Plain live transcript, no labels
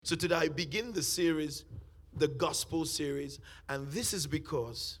So today I begin the series, the gospel series, and this is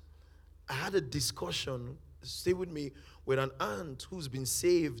because I had a discussion, stay with me, with an aunt who's been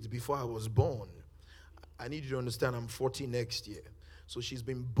saved before I was born. I need you to understand I'm 40 next year. So she's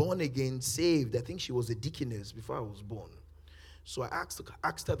been born again, saved. I think she was a deaconess before I was born. So I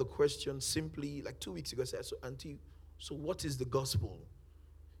asked her the question simply, like 2 weeks ago. I said, so auntie, so what is the gospel?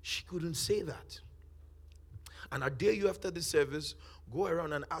 She couldn't say that. And I dare you after the service, go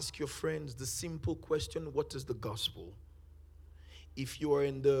around and ask your friends the simple question, what is the gospel? If you are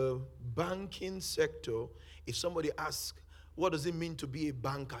in the banking sector, if somebody asks, what does it mean to be a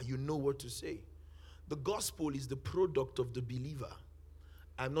banker? You know what to say. The gospel is the product of the believer.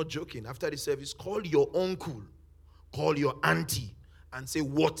 I'm not joking. After the service, call your uncle, call your auntie, and say,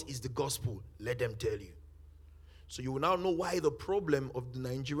 what is the gospel? Let them tell you. So you will now know why the problem of the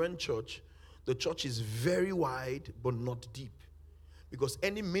Nigerian church, the church is very wide but not deep. Because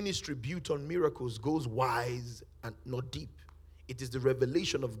any ministry built on miracles goes wide and not deep. It is the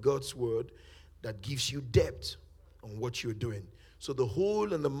revelation of God's word that gives you depth on what you're doing. So the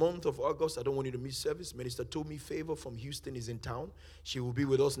whole in the month of August, I don't want you to miss service. Minister Tommy Favor from Houston is in town. She will be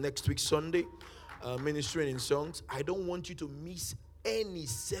with us next week Sunday, ministering in songs. I don't want you to miss any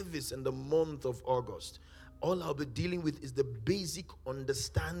service in the month of August. All I'll be dealing with is the basic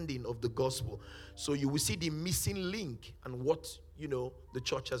understanding of the gospel. So you will see the missing link and what, the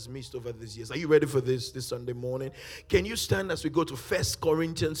church has missed over these years. Are you ready for this Sunday morning? Can you stand as we go to 1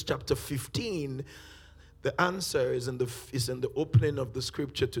 Corinthians chapter 15? The answer is in the opening of the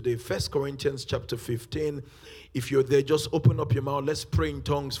scripture today. 1 Corinthians chapter 15. If you're there, just open up your mouth. Let's pray in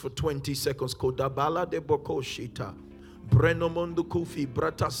tongues for 20 seconds. Kodabala de bokoshita. Brenomondo kufi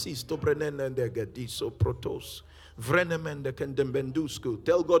bratasisto brenende gediso protos vrenemende kendembendusku.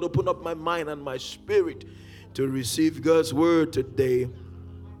 Tell God, open up my mind and my spirit to receive God's word today.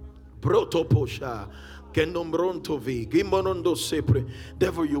 Protoposha kendombrontovi gimonondo sepre.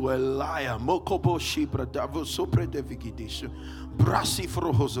 Devil, you a liar. Mokobo shibra davo sopre devigidis brasi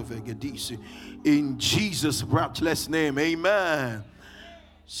frohozovegedis. In Jesus' matchless name, amen.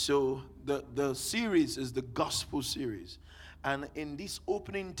 So the series is the gospel series. And in this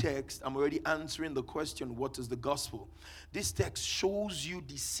opening text, I'm already answering the question, what is the gospel? This text shows you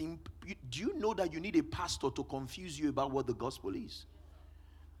the simple. Do you know that you need a pastor to confuse you about what the gospel is?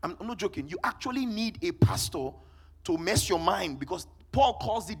 I'm not joking. You actually need a pastor to mess your mind, because Paul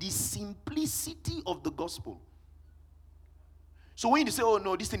calls it the simplicity of the gospel. So when you say, oh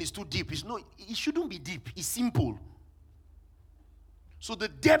no, this thing is too deep, it shouldn't be deep. It's simple. So the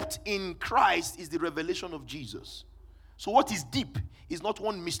depth in Christ is the revelation of Jesus. So what is deep is not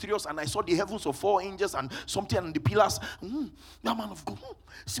one mysterious, and I saw the heavens of 4 angels and something on the pillars. That man of God,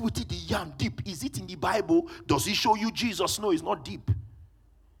 see what it the yam deep. Is it in the Bible? Does it show you Jesus? No, it's not deep.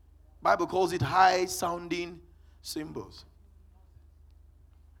 Bible calls it high sounding symbols.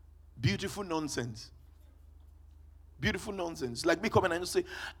 Beautiful nonsense. Beautiful nonsense. Like me coming and just say,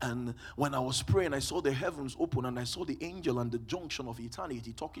 and when I was praying, I saw the heavens open and I saw the angel and the junction of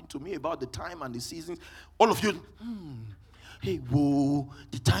eternity talking to me about the time and the seasons. All of you, hey, whoa,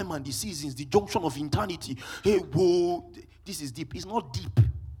 the time and the seasons, the junction of eternity. Hey, whoa, this is deep. It's not deep.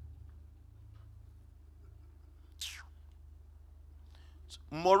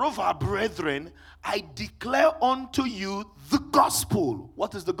 Moreover, brethren, I declare unto you the gospel.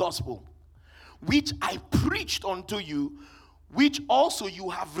 What is the gospel? Which I preached unto you, which also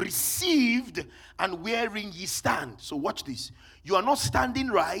you have received, and wherein ye stand. So watch this. You are not standing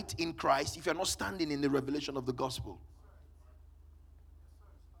right in Christ if you are not standing in the revelation of the gospel.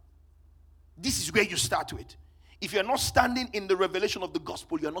 This is where you start with. If you are not standing in the revelation of the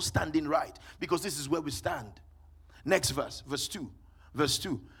gospel, you are not standing right, because this is where we stand. Next verse, verse 2. Verse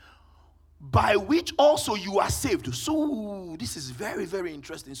 2. By which also you are saved. So this is very, very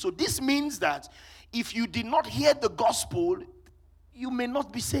interesting. So this means that if you did not hear the gospel, you may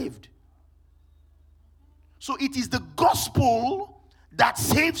not be saved. So it is the gospel that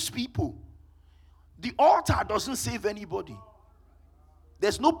saves people. The altar doesn't save anybody.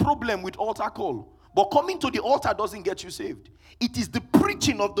 There's no problem with altar call. But coming to the altar doesn't get you saved. It is the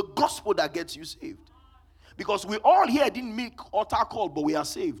preaching of the gospel that gets you saved. Because we all here didn't make altar call, but we are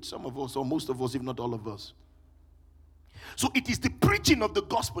saved. Some of us, or most of us, if not all of us. So it is the preaching of the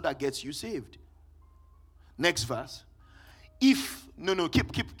gospel that gets you saved. Next verse. Keep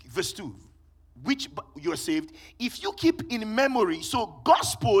verse 2. Which you are saved. If you keep in memory, so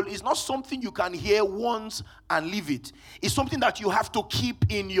gospel is not something you can hear once and leave it. It's something that you have to keep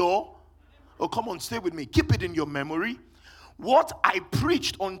in your, come on, stay with me. Keep it in your memory. what I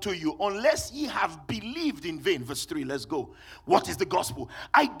preached unto you, unless ye have believed in vain. Verse 3, let's go. What is the gospel?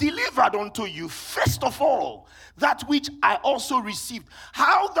 I delivered unto you, first of all, that which I also received,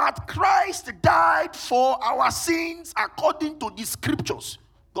 how that Christ died for our sins according to the scriptures.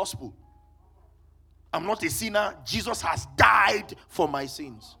 Gospel. I'm not a sinner. Jesus has died for my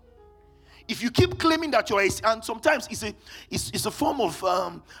sins. If you keep claiming that you're a sinner, and sometimes it's a form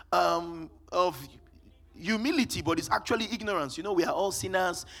of humility, but it's actually ignorance. We are all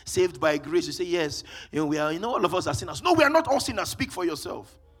sinners saved by grace. You say, yes, we are, all of us are sinners. No, we are not all sinners. Speak for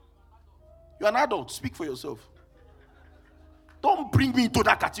yourself. You're an adult. Speak for yourself. Don't bring me into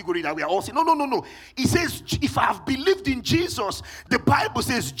that category that we are all sinners. No. It says, if I have believed in Jesus, the Bible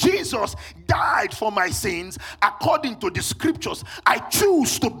says Jesus died for my sins according to the scriptures. I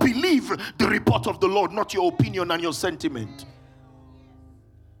choose to believe the report of the Lord, not your opinion and your sentiment.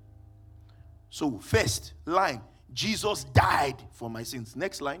 So, first line, Jesus died for my sins.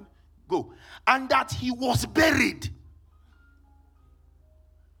 Next line, go. And that he was buried.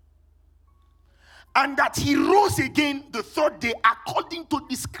 And that he rose again the third day according to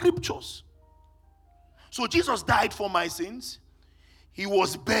the scriptures. So Jesus died for my sins. He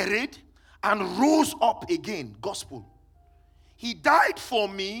was buried and rose up again. Gospel. He died for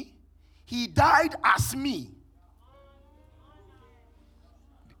me. He died as me.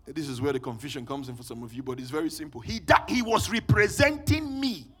 This is where the confusion comes in for some of you, but it's very simple. He was representing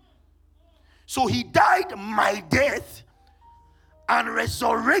me. So he died my death and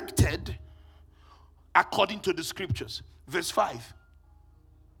resurrected according to the scriptures. Verse 5.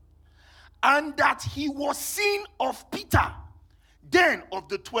 And that he was seen of Peter, then of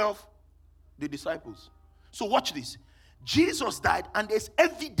the 12, the disciples. So watch this. Jesus died and there's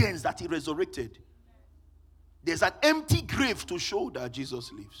evidence that he resurrected. There's an empty grave to show that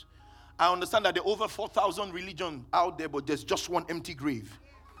Jesus lives. I understand that there are over 4,000 religions out there, but there's just one empty grave.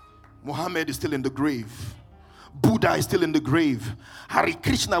 Muhammad is still in the grave. Buddha is still in the grave. Hare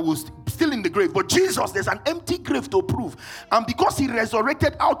Krishna was still in the grave. But Jesus, there's an empty grave to prove. And because he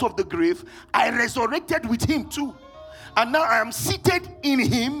resurrected out of the grave, I resurrected with him too. And now I am seated in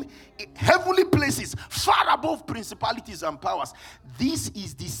him, in heavenly places, far above principalities and powers. This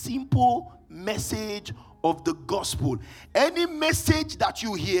is the simple message of the gospel. Any message that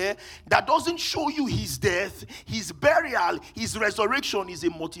you hear that doesn't show you his death, his burial, his resurrection is a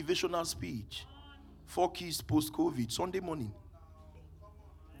motivational speech. 4 keys post-COVID, Sunday morning.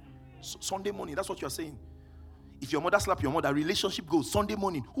 Sunday morning, that's what you're saying. If your mother slap your mother, relationship goes Sunday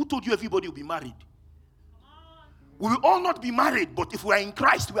morning. Who told you everybody will be married? We will all not be married, but if we are in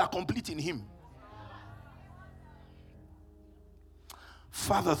Christ, we are complete in him.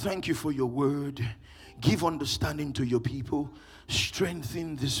 Father, thank you for your word. Give understanding to your people.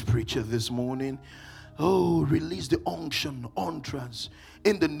 Strengthen this preacher this morning. Oh, release the unction, entrance.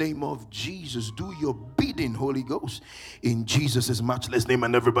 In the name of Jesus, do your bidding, Holy Ghost. In Jesus' matchless name,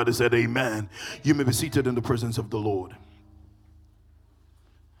 and everybody said amen. You may be seated in the presence of the Lord.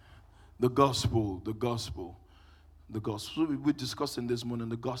 The gospel. We're discussing this morning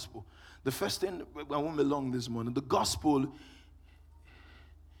the gospel. The first thing, I won't be long this morning. The gospel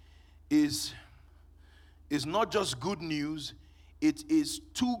is not just good news. It is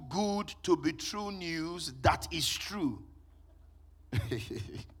too good to be true news that is true.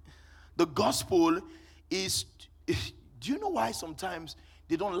 The gospel is, do you know why sometimes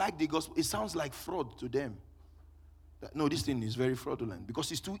they don't like the gospel? It sounds like fraud to them. No, this thing is very fraudulent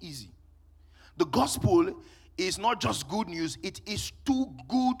because it's too easy. The gospel is not just good news, it is too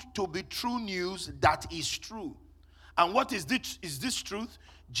good to be true news that is true. And what is this truth?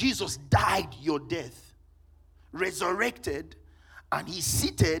 Jesus died your death, resurrected, and he's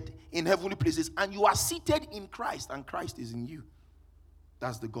seated in heavenly places, and you are seated in Christ, and Christ is in you.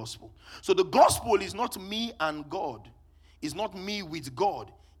 That's the gospel. So the gospel is not me and God. It's not me with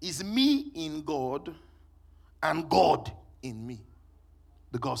God. It's me in God and God in me.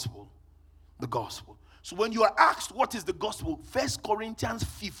 The gospel. The gospel. So when you are asked what is the gospel, 1 Corinthians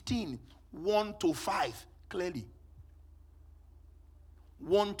 15, 1-5, clearly.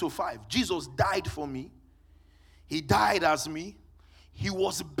 1-5. Jesus died for me. He died as me. He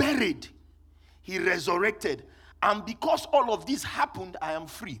was buried. He resurrected. And because all of this happened, I am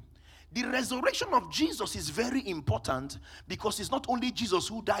free. The resurrection of Jesus is very important because it's not only Jesus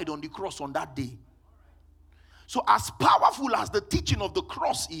who died on the cross on that day. So as powerful as the teaching of the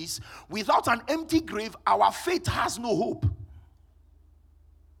cross is, without an empty grave, our faith has no hope.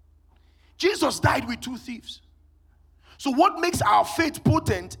 Jesus died with 2 thieves. So what makes our faith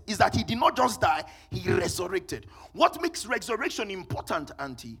potent is that he did not just die, he resurrected. What makes resurrection important,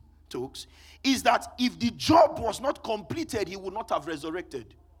 Auntie, talks is that if the job was not completed, he would not have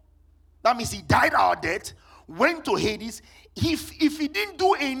resurrected. That means he died our death, went to Hades. If he didn't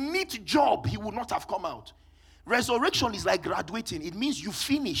do a neat job, he would not have come out. Resurrection is like graduating. It means you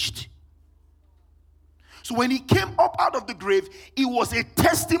finished. So when he came up out of the grave, it was a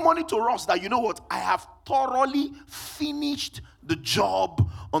testimony to us that, you know what, I have thoroughly finished the job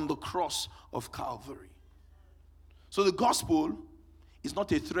on the cross of Calvary. So the gospel is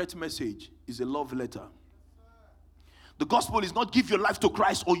not a threat message, it's a love letter. The gospel is not give your life to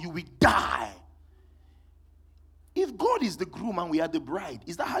Christ or you will die. If God is the groom and we are the bride,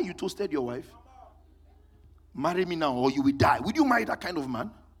 is that how you toasted your wife? Marry me now or you will die. Would you marry that kind of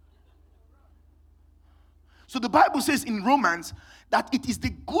man? So the Bible says in Romans that it is the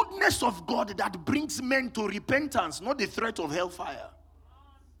goodness of God that brings men to repentance, not the threat of hellfire.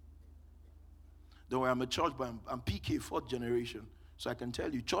 Don't worry, I'm a church, but I'm PK, fourth generation. So I can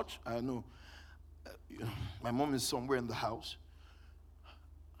tell you, church, I know. My mom is somewhere in the house.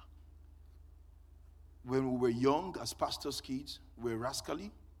 When we were young, as pastors' kids, we were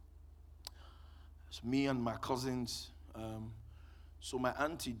rascally. It's me and my cousins. So my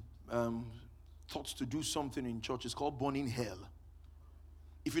auntie thought to do something in church. It's called burning hell.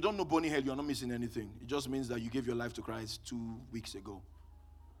 If you don't know burning hell, you're not missing anything. It just means that you gave your life to Christ 2 weeks ago.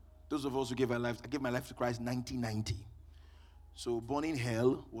 Those of us who gave our life, I gave my life to Christ in 1990. So burning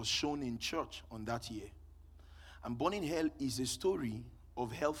hell was shown in church on that year. And burning hell is a story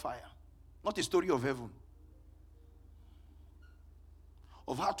of hellfire, not a story of heaven.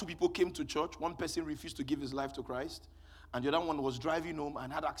 Of how two people came to church, one person refused to give his life to Christ, and the other one was driving home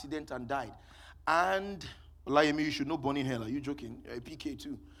and had an accident and died. And, Olayemi, you should know burning hell. Are you joking? You're a PK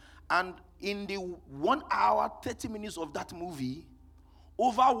too. And in the 1 hour, 30 minutes of that movie,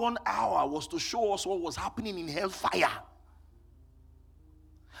 over 1 hour was to show us what was happening in hellfire.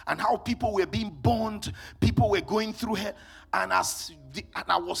 And how people were being burned, people were going through hell. And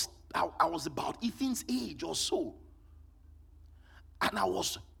I was about Ethan's age or so. And I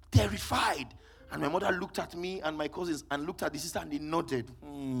was terrified. And my mother looked at me and my cousins and looked at the sister and they nodded.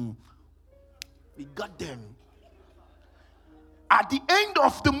 We got them. At the end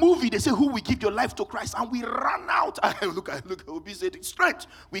of the movie, they say, who will give your life to Christ? And we ran out. Look, Obi said, straight.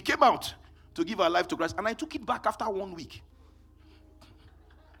 We came out to give our life to Christ. And I took it back after 1 week.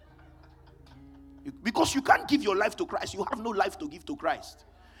 Because you can't give your life to Christ. You have no life to give to Christ.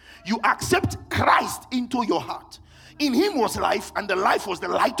 You accept Christ into your heart. In him was life, and the life was the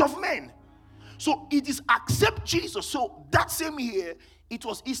light of men. So it is accept Jesus. So that same year, it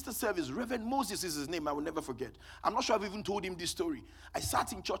was Easter service. Reverend Moses is his name. I will never forget. I'm not sure I've even told him this story. I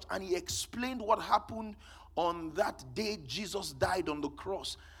sat in church and he explained what happened on that day Jesus died on the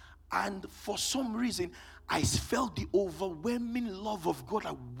cross. And for some reason, I felt the overwhelming love of God.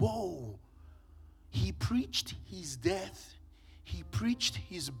 Like, whoa. He preached his death. He preached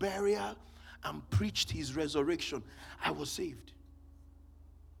his burial and preached his resurrection. I was saved.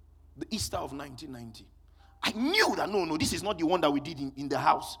 The Easter of 1990. I knew that, no, this is not the one that we did in the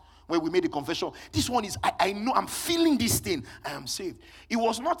house where we made a confession. This one is, I know, I'm feeling this thing. I am saved. It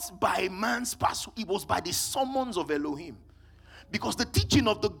was not by man's pursuit. It was by the summons of Elohim. Because the teaching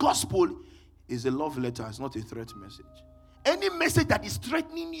of the gospel is a love letter. It's not a threat message. Any message that is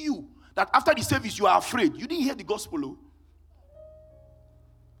threatening you, that after the service you are afraid, you didn't hear the gospel. Oh.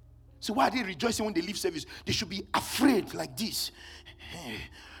 So why are they rejoicing when they leave service? They should be afraid like this.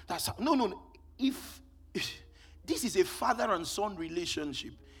 No. If this is a father and son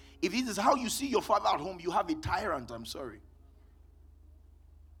relationship, if this is how you see your father at home, you have a tyrant. I'm sorry.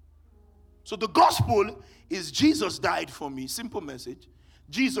 So the gospel is Jesus died for me. Simple message.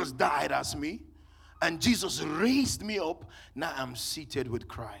 Jesus died as me. And Jesus raised me up. Now I'm seated with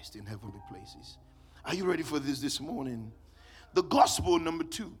Christ in heavenly places. Are you ready for this morning? The gospel, number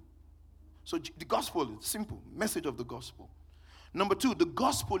 2. So the gospel is simple. Message of the gospel. Number 2, the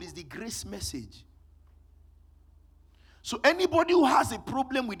gospel is the grace message. So anybody who has a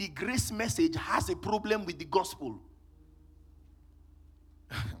problem with the grace message has a problem with the gospel.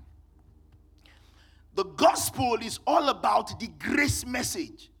 The gospel is all about the grace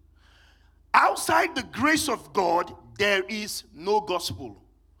message. Outside the grace of God, there is no gospel.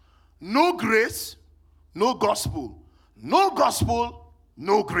 No grace, no gospel. No gospel,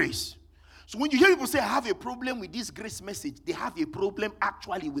 no grace. So when you hear people say, I have a problem with this grace message, they have a problem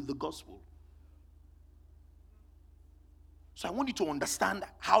actually with the gospel. So I want you to understand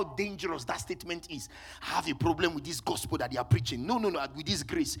how dangerous that statement is. I have a problem with this gospel that they are preaching. No, with this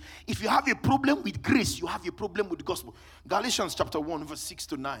grace. If you have a problem with grace, you have a problem with the gospel. Galatians chapter 1, verse 6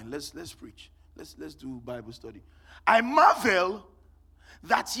 to 9. Let's preach. Let's do Bible study. I marvel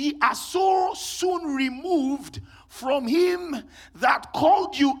that ye are so soon removed from him that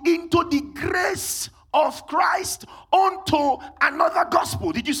called you into the grace of Christ unto another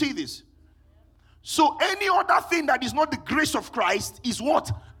gospel. Did you see this? So any other thing that is not the grace of Christ is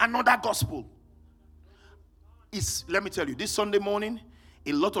what? Another gospel. Let me tell you, this Sunday morning,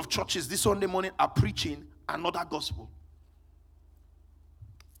 a lot of churches this Sunday morning are preaching another gospel.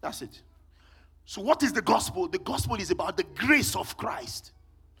 That's it. So what is the gospel? The gospel is about the grace of Christ.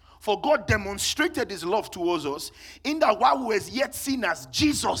 For God demonstrated his love towards us in that while we were yet sinners,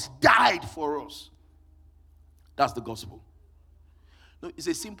 Jesus died for us. That's the gospel. No, it's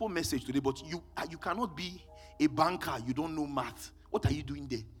a simple message today, but you cannot be a banker, you don't know math. What are you doing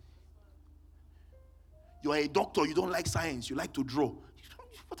there? You are a doctor, you don't like science, you like to draw.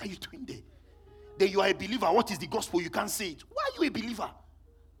 What are you doing there? Then you are a believer. What is the gospel? You can't say it. Why are you a believer?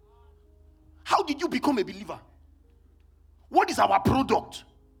 How did you become a believer? What is our product?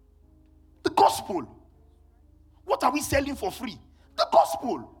 The gospel. What are we selling for free? The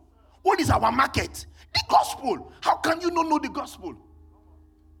gospel. What is our market? The gospel. How can you not know the gospel?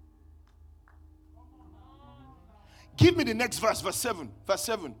 Give me the next verse 7. Verse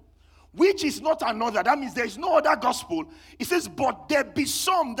 7. Which is not another. That means there is no other gospel. It says, but there be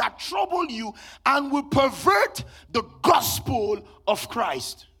some that trouble you and will pervert the gospel of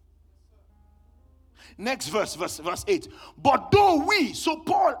Christ. Next verse 8. But though we, so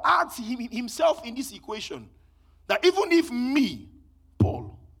Paul adds himself in this equation, that even if me,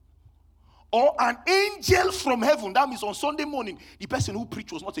 Paul, or an angel from heaven, that means on Sunday morning, the person who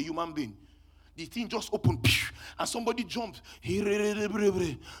preached was not a human being. The thing just opened, and somebody jumped.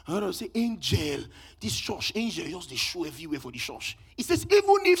 I say, angel, this church, angel, just the show everywhere for the church. It says,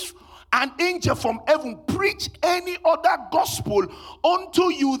 even if an angel from heaven preach any other gospel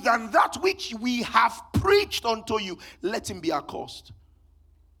unto you than that which we have preached unto you, let him be accursed.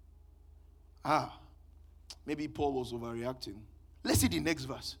 Maybe Paul was overreacting. Let's see the next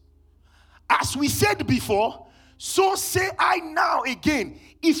verse. As we said before, so say I now again,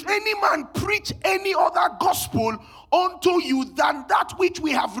 if any man preach any other gospel unto you than that which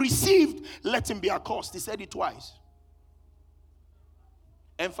we have received, let him be accursed. He said it twice.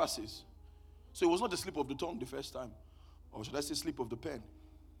 Emphasis. So it was not the slip of the tongue the first time. Or should I say slip of the pen?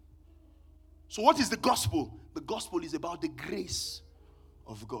 So what is the gospel? The gospel is about the grace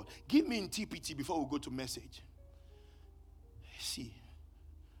of God. Give me in TPT before we go to message. See,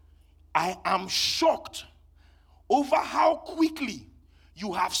 I am shocked over how quickly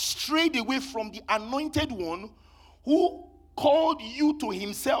you have strayed away from the anointed one who called you to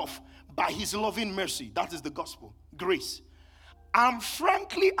himself by his loving mercy. That is the gospel, grace. I'm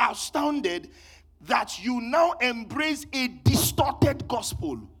frankly astounded that you now embrace a distorted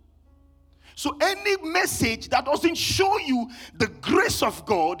gospel. So any message that doesn't show you the grace of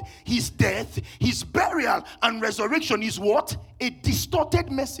God, his death, his burial, and resurrection is what? A distorted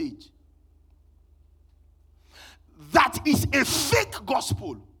message. That is a fake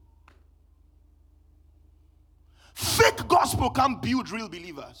gospel. Fake gospel can't build real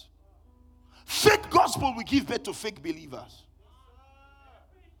believers. Fake gospel will give birth to fake believers.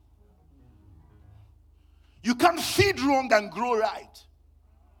 You can't feed wrong and grow right.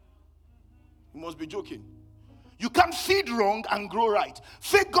 You must be joking. You can't feed wrong and grow right.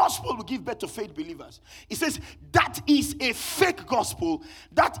 Fake gospel will give birth to fake believers. It says that is a fake gospel.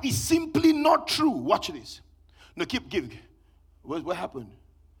 That is simply not true. Watch this. No, give. What happened?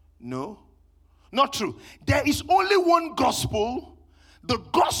 No, not true. There is only one gospel, the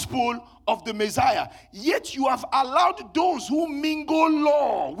gospel of the Messiah. Yet you have allowed those who mingle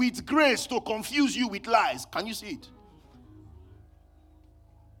law with grace to confuse you with lies. Can you see it?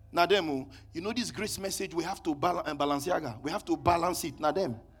 Nademu, you know this grace message we have to balance. We have to balance it.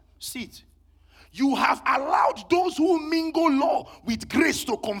 Nadem, see it. You have allowed those who mingle law with grace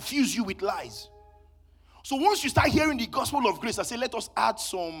to confuse you with lies. So once you start hearing the gospel of grace, I say, let us add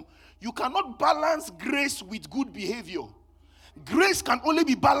some. You cannot balance grace with good behavior. Grace can only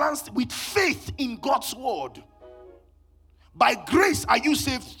be balanced with faith in God's word. By grace are you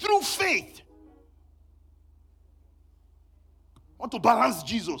saved through faith. Want to balance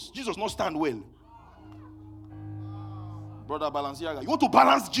Jesus. Jesus not stand well. Brother Balenciaga, you want to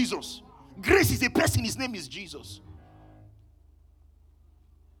balance Jesus. Grace is a person, his name is Jesus.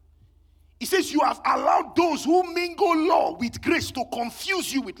 It says you have allowed those who mingle law with grace to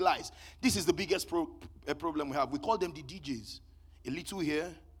confuse you with lies. This is the biggest problem we have. We call them the DJs. A little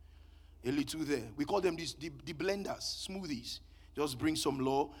here, a little there. We call them the blenders, smoothies. Just bring some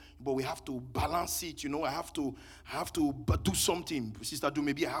law, but we have to balance it. You know, I have to do something. Sister,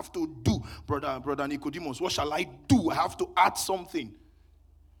 maybe I have to do. Brother Nicodemus, what shall I do? I have to add something.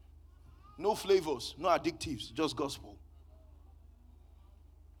 No flavors, no additives, just gospel.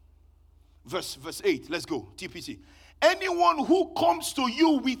 Verse 8, let's go. TPC. Anyone who comes to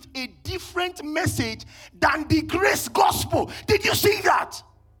you with a different message than the grace gospel. Did you see that?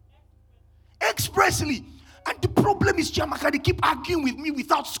 Expressly. And the problem is, Chiamaka, they keep arguing with me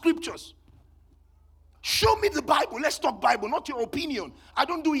without scriptures. Show me the Bible. Let's talk Bible, not your opinion. I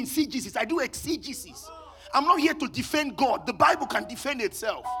don't do exegesis, I do exegesis. I'm not here to defend God. The Bible can defend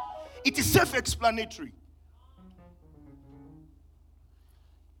itself. It is self-explanatory.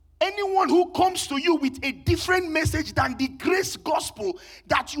 Anyone who comes to you with a different message than the grace gospel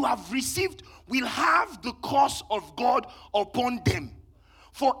that you have received will have the curse of God upon them.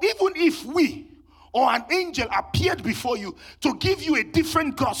 For even if we or an angel appeared before you to give you a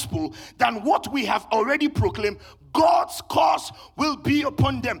different gospel than what we have already proclaimed, God's curse will be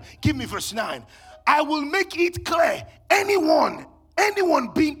upon them. Give me verse 9. I will make it clear, anyone,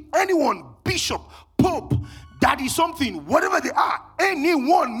 bishop, pope, that is something, whatever they are,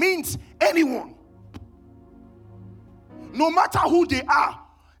 anyone means anyone. No matter who they are,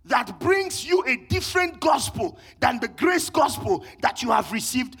 that brings you a different gospel than the grace gospel that you have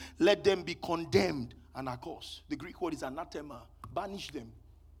received, let them be condemned and accursed. The Greek word is anathema. Banish them.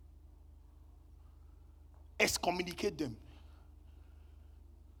 Excommunicate them.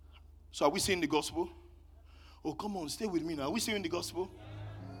 So are we saying the gospel? Oh, come on, stay with me now. Are we saying the gospel?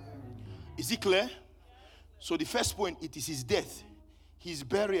 Is it clear? So the first point, it is his death, his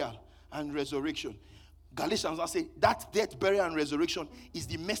burial, and resurrection. Galatians say that death, burial, and resurrection is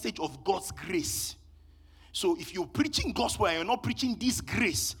the message of God's grace. So if you're preaching gospel and you're not preaching this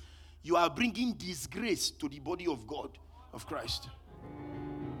grace, you are bringing disgrace to the body of God, of Christ.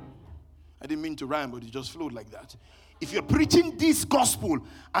 I didn't mean to rhyme, but it just flowed like that. If you're preaching this gospel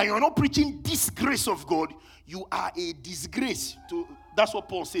and you're not preaching this grace of God, you are a disgrace to. That's what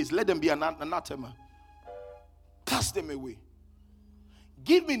Paul says. Let them be an anathema. Cast them away.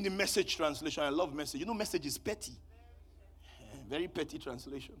 Give me the Message translation. I love Message. You know, Message is petty. Very petty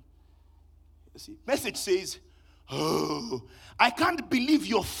translation. You see, Message says, oh, I can't believe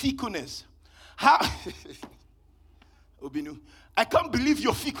your fickleness. How? Obinu, I can't believe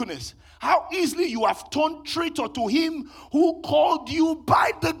your fickleness. How easily you have turned traitor to him who called you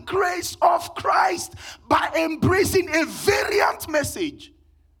by the grace of Christ by embracing a variant message.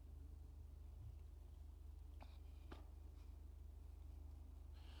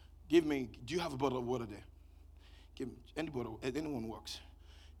 Give me, do you have a bottle of water there? Give me, any bottle, anyone works.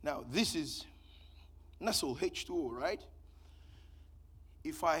 Now, this is Nestle H2O, right?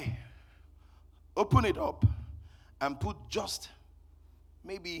 If I open it up and put just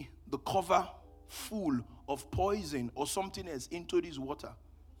maybe the cover full of poison or something else into this water.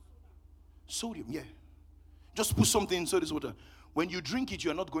 Sodium, yeah. Just put something into this water. When you drink it,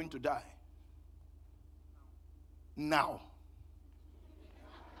 you're not going to die. Now.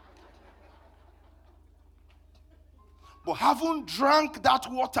 But having drank that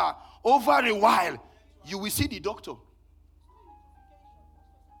water over a while, you will see the doctor.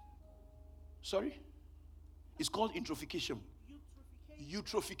 Sorry? It's called eutrophication.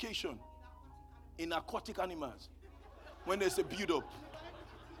 Eutrophication in aquatic animals. When there's a build-up.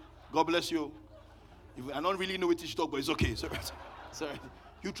 God bless you. I don't really know what to talk, but it's okay. Sorry.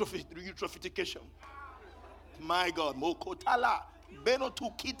 Eutrophication. My God. Mokotala.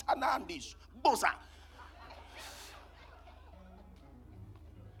 Benotu kitanandis. Bosa.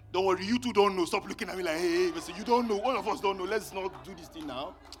 Don't worry, you two don't know. Stop looking at me like, hey, listen, you don't know. All of us don't know. Let's not do this thing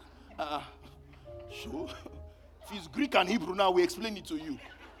now. Sure. If it's Greek and Hebrew now, we explain it to you.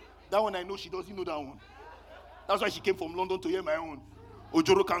 That one I know, she doesn't know that one. That's why she came from London to hear my own.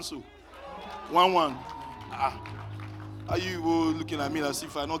 Ojoro Council. 1-1. Are you looking at me as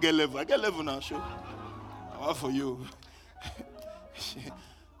if I don't get level? I get level now, sure. What for you?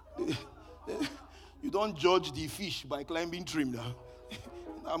 You don't judge the fish by climbing trim now.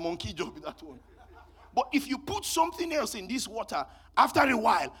 A monkey job with that one. But if you put something else in this water, after a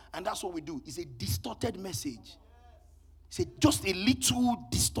while, and that's what we do, it's a distorted message. It's just a little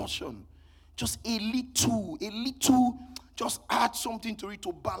distortion. Just a little, just add something to it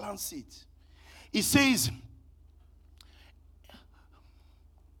to balance it. It says,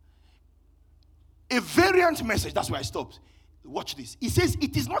 a variant message, that's where I stopped. Watch this. It says,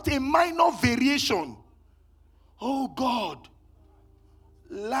 it is not a minor variation. Oh God.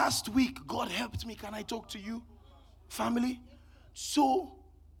 Last week, God helped me. Can I talk to you? Family? So,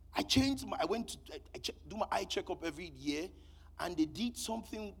 I went to do my eye checkup every year, and they did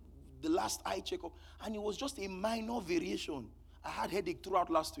something, the last eye checkup, and it was just a minor variation. I had headache throughout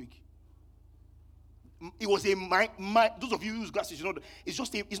last week. It was those of you who use glasses, you know,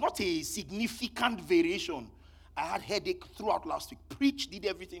 it's not a significant variation. I had headache throughout last week. Preach, did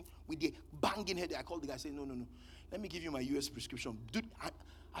everything with the banging headache. I called the guy, said, no. Let me give you my US prescription. Dude,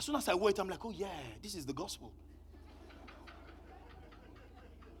 as soon as I wore it, I'm like, oh yeah, this is the gospel.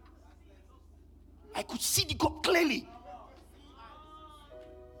 I could see the God clearly.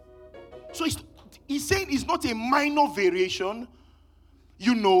 So he's saying it's not a minor variation.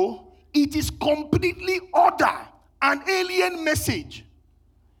 You know, it is completely other, an alien message,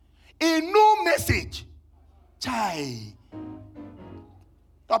 a new message. Chai.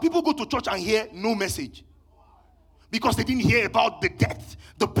 Now people go to church and hear no message because they didn't hear about the death,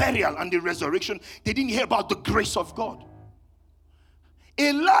 the burial, and the resurrection. They didn't hear about the grace of God.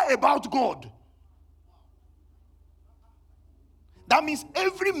 A lie about God. That means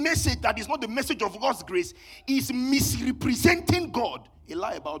every message that is not the message of God's grace is misrepresenting God. A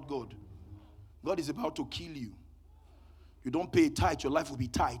lie about God. God is about to kill you. You don't pay tithe, your life will be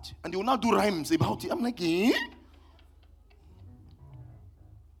tight. And they will now do rhymes about it. I'm like, eh?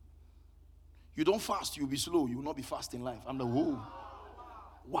 You don't fast, you'll be slow. You will not be fast in life. I'm like, whoa.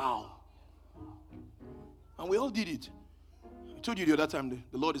 Wow. And we all did it. I told you the other time,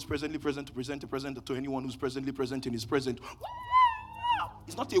 the Lord is presently present to present the present to anyone who's presently present in his present.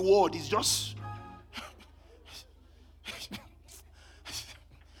 It's not a word, it's just...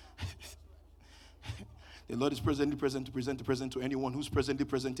 The Lord is presently present to present the present to anyone who's presently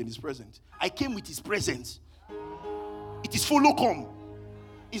present in his presence. I came with his presence. It is follow come.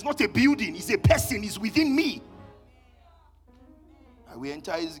 It's not a building, it's a person, it's within me. I will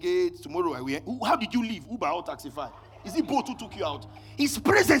enter his gates tomorrow. How did you leave? Uber or Taxify? Is it both who took you out? His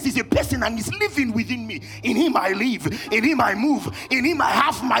presence is a person and is living within me. In him I live, in him I move, in him I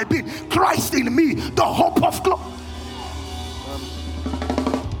have my being. Christ in me, the hope of glory.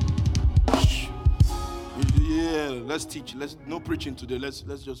 Yeah, let's teach. No preaching today. Let's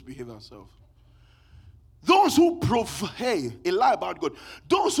just behave ourselves. Those who a lie about God.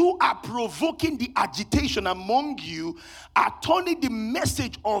 Those who are provoking the agitation among you are turning the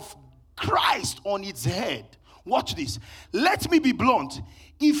message of Christ on its head. Watch this. Let me be blunt.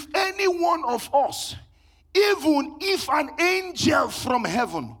 If any one of us, even if an angel from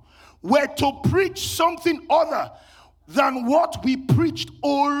heaven were to preach something other than what we preached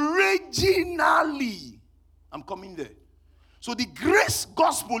originally, I'm coming there. So the grace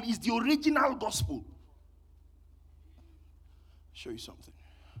gospel is the original gospel. Show you something.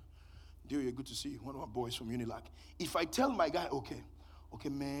 Dear, good to see you. One of our boys from Unilag. If I tell my guy, okay,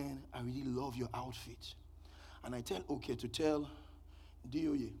 man, I really love your outfit. And I tell to tell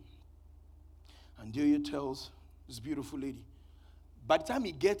Dioye. And Dioye tells this beautiful lady. By the time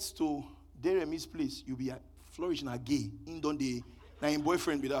he gets to Deremi's place, you'll be flourishing a gay. Now your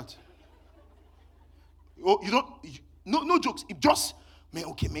boyfriend be that. Oh, you don't, no jokes. It just, man,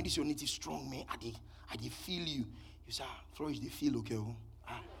 okay, man, this unity is strong, man. I did feel you. You say, Flourish, they feel okay.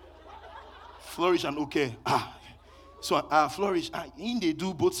 Flourish and okay. So Flourish, they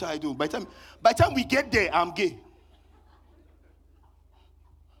do both sides. By the time we get there, I'm gay.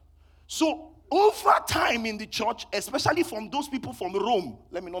 So over time in the church, especially from those people from Rome,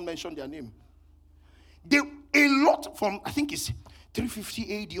 let me not mention their name. A lot from, I think it's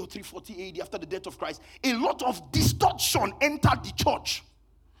 350 AD or 340 AD after the death of Christ, a lot of distortion entered the church.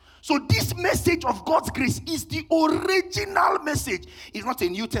 So this message of God's grace is the original message. It's not a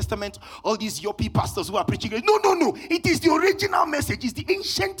New Testament, all these yoppie pastors who are preaching grace. No. It is the original message. It's the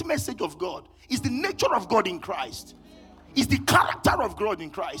ancient message of God. It's the nature of God in Christ. It's the character of God in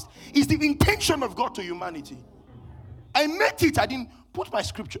Christ. It's the intention of God to humanity. I met it. I didn't put my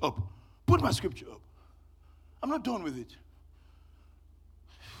scripture up. I'm not done with it.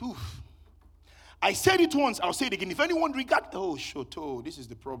 Oof. I said it once, I'll say it again. If anyone this is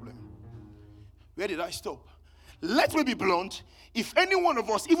the problem. Where did I stop? Let me be blunt. If any one of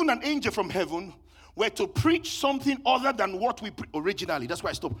us, even an angel from heaven, were to preach something other than what we originally, that's why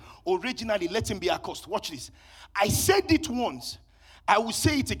I stopped. Originally, let him be accursed. Watch this. I said it once. I will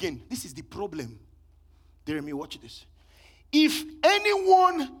say it again. This is the problem. Jeremy, watch this. If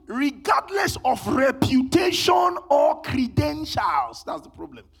anyone, regardless of reputation or credentials, that's the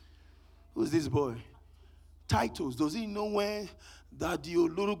problem. Who's this boy? Titles. Does he know when that the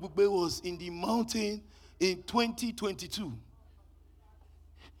Olorogbe was in the mountain in 2022?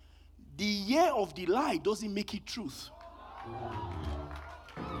 The year of the lie doesn't make it truth.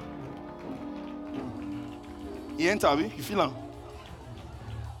 He enter, you feel him?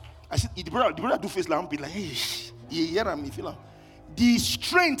 I said, the brother do face like, be like, hey, you hear him, you feel him? The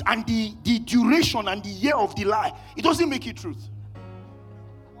strength and the duration and the year of the lie, it doesn't make it truth.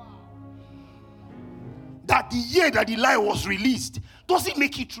 that the year that the lie was released, does it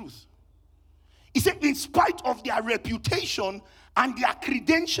make it truth? He said, in spite of their reputation and their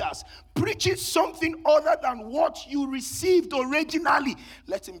credentials, preaching something other than what you received originally,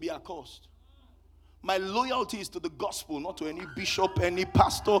 let him be accursed. My loyalty is to the gospel, not to any bishop, any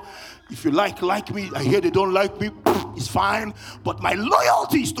pastor. If you like me. I hear they don't like me. It's fine. But my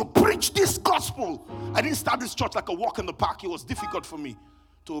loyalty is to preach this gospel. I didn't start this church like a walk in the park. It was difficult for me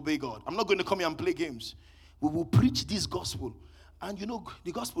to obey God. I'm not going to come here and play games. We will preach this gospel. And you know,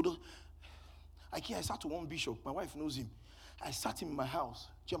 the gospel, I sat to one bishop. My wife knows him. I sat him in my house.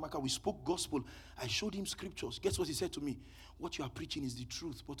 Jamaica, we spoke gospel. I showed him scriptures. Guess what he said to me? What you are preaching is the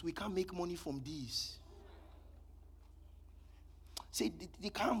truth, but we can't make money from this. Say,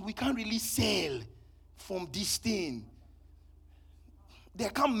 we can't really sell from this thing. They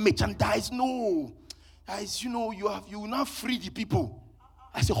can't merchandise. No. As you know, you will not free the people.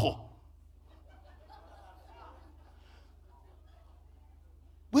 I said, oh.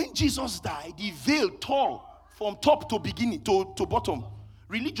 When Jesus died, the veil tore from top to beginning to bottom.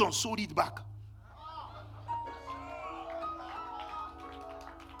 Religion sewed it back.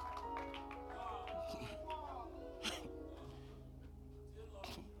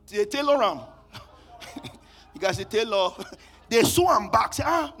 They tailor him. You guys say tailor. They sew him back. Say,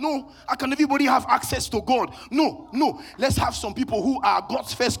 no, how can everybody have access to God? No. Let's have some people who are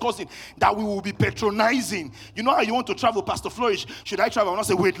God's first cousin that we will be patronizing. You know how you want to travel, Pastor Flourish? Should I travel? I want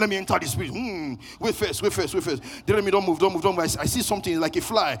to say, wait, let me enter the spirit. Wait first. Let me don't move. I see something like a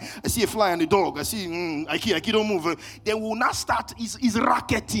fly. I see a fly and a dog. I see, Ike, don't move. Then we'll not start. Is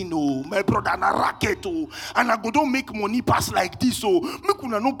racketing, oh, my brother, na racket, oh. And I go don't make money pass like this, oh. Make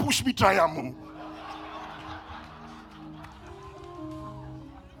una no push me try am.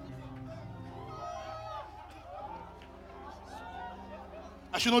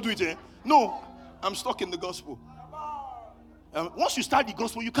 I should not do it, eh? No, I'm stuck in the gospel. Once you start the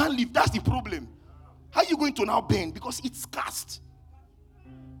gospel, you can't leave. That's the problem. How are you going to now bend? Because it's cast.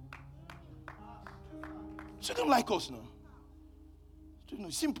 So they don't like us now.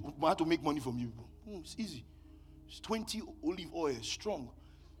 It's simple. We have to make money from you. It's easy. It's 20 olive oil, strong.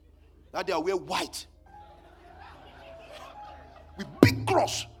 That day I wear white. With big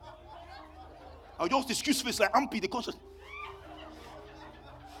cross. I'll just excuse face like Ampy, the conscious.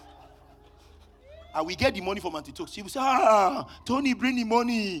 And we get the money from Auntie Talks. She will say, Tony, bring the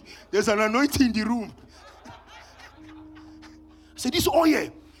money. There's an anointing in the room. I said, this oil,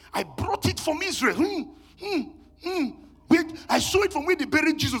 I brought it from Israel. Wait, I saw it from where they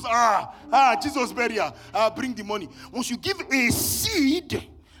buried Jesus. Jesus burial. Bring the money. Once you give a seed,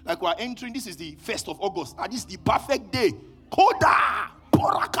 like we're entering, this is the 1st of August. And this is the perfect day. Koda,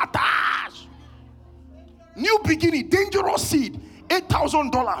 Porakatash. New beginning, dangerous seed,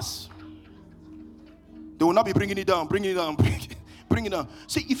 $8,000. They will not be bringing it down. Bring it down.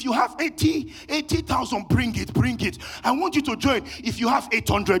 See, if you have 80,000, bring it. I want you to join. If you have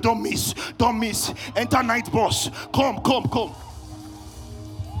 800, don't miss. Enter night bus. Come.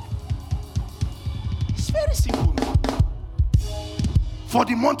 It's very simple. For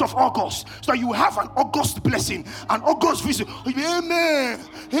the month of August, so you have an August blessing, an August visit. Amen.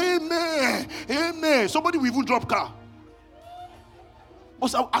 Somebody will even drop car.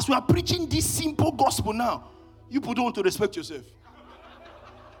 But as we are preaching this simple gospel now, you people don't want to respect yourself.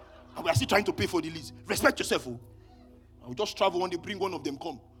 And we are still trying to pay for the lease. Respect yourself. Oh. I will just travel when they bring one of them,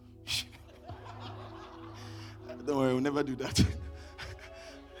 come. Don't worry, we'll never do that.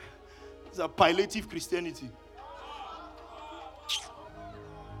 It's a palliative Christianity.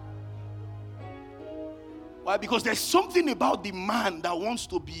 Why? Because there's something about the man that wants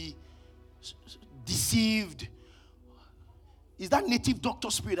to be deceived. Is that native doctor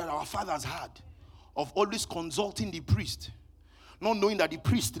spirit that our fathers had of always consulting the priest, not knowing that the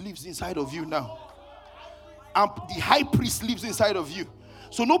priest lives inside of you now. And the high priest lives inside of you.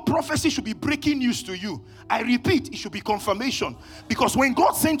 So no prophecy should be breaking news to you. I repeat, it should be confirmation. Because when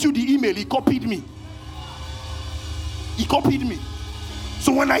God sent you the email, he copied me.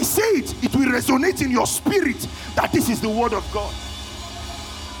 So when I say it, it will resonate in your spirit that this is the word of God.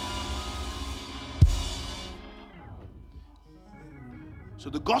 So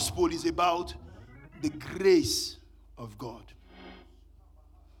the gospel is about the grace of God.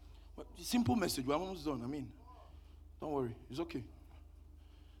 Simple message. We're almost done. Don't worry. It's okay.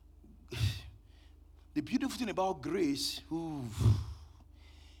 The beautiful thing about grace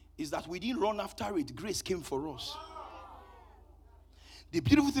is that we didn't run after it. Grace came for us. The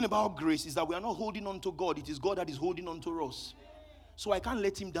beautiful thing about grace is that we are not holding on to God. It is God that is holding on to us. So I can't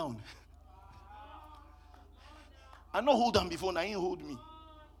let him down. I not hold him before, now he hold me.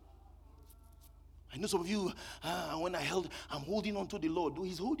 I know some of you, when I'm holding on to the Lord.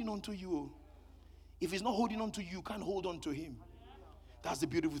 He's holding on to you. If he's not holding on to you, you can't hold on to him. That's the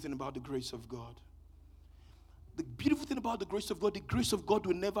beautiful thing about the grace of God. The beautiful thing about the grace of God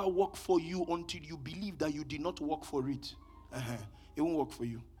will never work for you until you believe that you did not work for it. It won't work for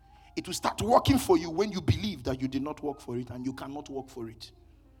you. It will start working for you when you believe that you did not work for it and you cannot work for it.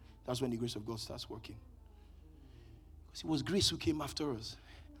 That's when the grace of God starts working. Because it was grace who came after us.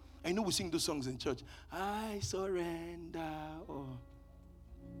 I know we sing those songs in church. I surrender. Oh.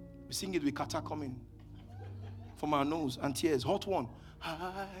 We sing it with kata coming from our nose and tears. Hot one.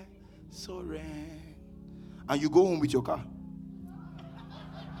 I surrender. And you go home with your car.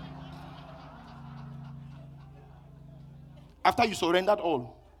 After you surrendered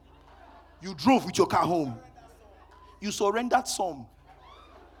all, you drove with your car home. You surrendered some.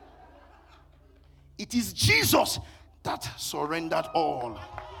 It is Jesus that surrendered all.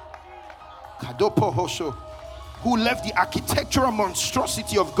 Kadopo Hosho, who left the architectural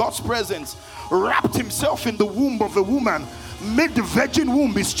monstrosity of God's presence, wrapped himself in the womb of a woman, made the virgin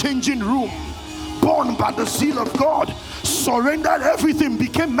womb his changing room, born by the seal of God, surrendered everything,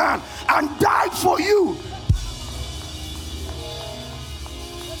 became man, and died for you.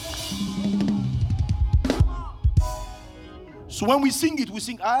 So when we sing it, we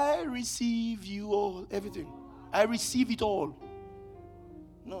sing, I receive you all, everything. I receive it all.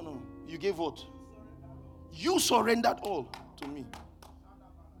 No. You gave what? You surrendered all to me.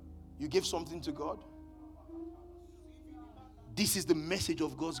 You gave something to God. This is the message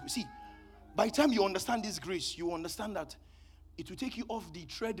of God's grace. See, by the time you understand this grace, you understand that it will take you off the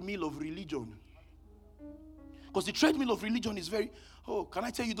treadmill of religion. Because the treadmill of religion is very, can I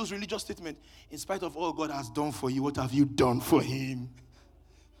tell you those religious statements? In spite of all God has done for you, what have you done for him?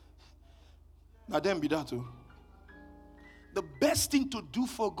 Now then be that too. The best thing to do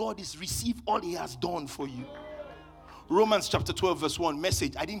for God is receive all he has done for you. Romans chapter 12 verse 1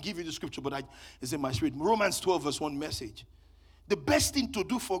 message. I didn't give you the scripture, but it's in my spirit. Romans 12 verse 1 message. The best thing to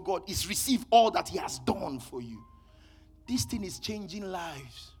do for God is receive all that he has done for you. This thing is changing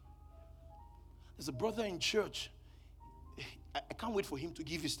lives. There's a brother in church. I can't wait for him to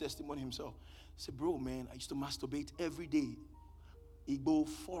give his testimony himself. He said, bro, man, I used to masturbate every day. It go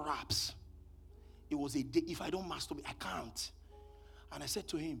 4 apps. It was a day. If I don't masturbate, I can't. And I said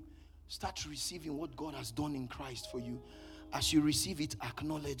to him, start receiving what God has done in Christ for you. As you receive it,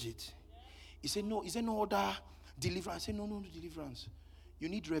 acknowledge it. He said, no, is there no other deliverance? I said, no deliverance. You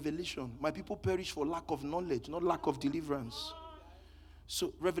need revelation. My people perish for lack of knowledge, not lack of deliverance.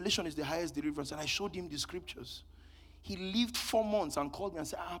 So revelation is the highest deliverance. And I showed him the scriptures. He lived 4 months and called me and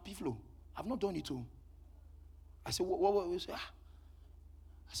said, Piflo, I've not done it all. I said, what? He said,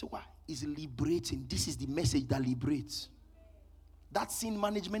 I said, why? It's liberating. This is the message that liberates. That sin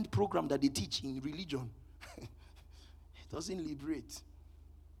management program that they teach in religion, it doesn't liberate.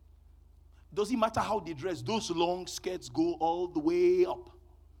 Doesn't matter how they dress. Those long skirts go all the way up.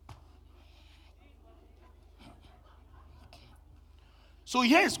 So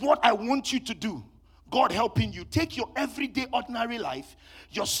here's what I want you to do. God helping you. Take your everyday ordinary life.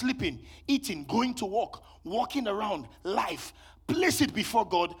 You're sleeping, eating, going to work, walking around, life. Place it before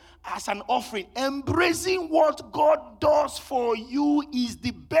God as an offering. Embracing what God does for you is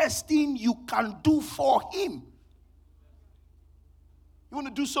the best thing you can do for him. You want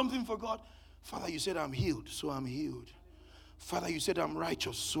to do something for God? Father, you said I'm healed, so I'm healed. Father, you said I'm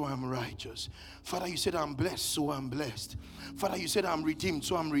righteous, so I'm righteous. Father, you said I'm blessed, so I'm blessed. Father, you said I'm redeemed,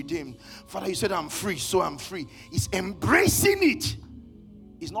 so I'm redeemed. Father, you said I'm free, so I'm free. It's embracing it.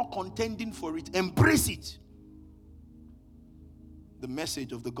 It's not contending for it. Embrace it. The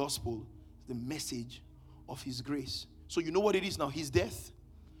message of the gospel is the message of his grace. So you know what it is now? His death,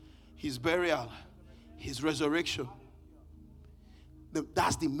 his burial, his resurrection.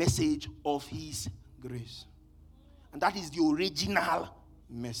 That's the message of his grace. And that is the original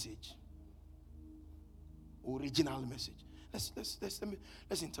message. Original message.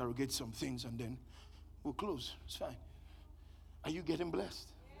 Let's interrogate some things and then we'll close. It's fine. Are you getting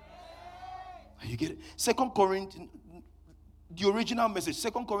blessed? Are you getting? 2 Corinthians, the original message.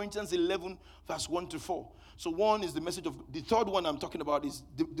 2 Corinthians 11 verse 1 to 4. So one is the message of, the third one I'm talking about is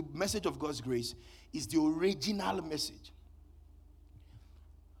the message of God's grace is the original message.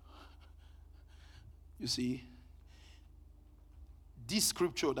 You see, this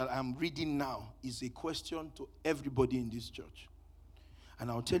scripture that I'm reading now is a question to everybody in this church.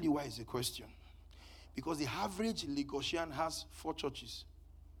 And I'll tell you why it's a question. Because the average Lagosian has 4 churches.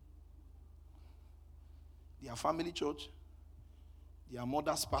 Their family church, their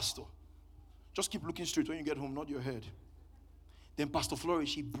mother's pastor. Just keep looking straight when you get home, not your head. Then Pastor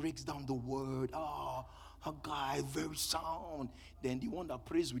Flourish, he breaks down the word. Ah, a guy, very sound. Then the one that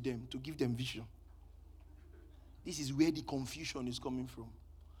prays with them to give them vision. This is where the confusion is coming from.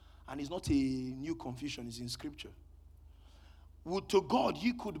 And it's not a new confusion, it's in scripture. Would to God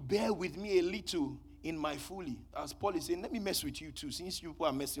you could bear with me a little in my folly. As Paul is saying, let me mess with you too, since you people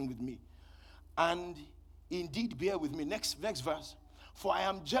are messing with me. And indeed bear with me. Next verse. For I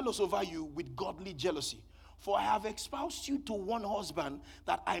am jealous over you with godly jealousy. For I have espoused you to one husband,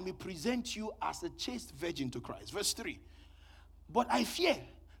 that I may present you as a chaste virgin to Christ. Verse 3. But I fear,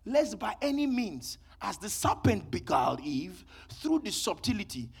 lest by any means, as the serpent beguiled Eve through the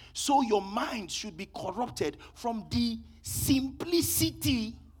subtlety, so your mind should be corrupted from the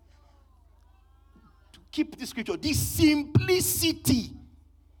simplicity. To keep the scripture, the simplicity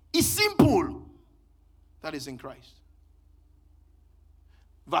is simple. That is in Christ.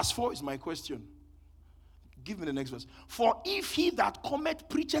 Verse 4 is my question. Give me the next verse. For if he that cometh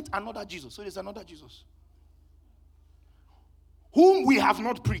preacheth another Jesus, so there's another Jesus, whom we have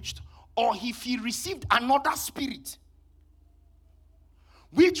not preached, or if he received another spirit,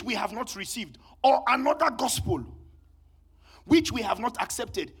 which we have not received, or another gospel, which we have not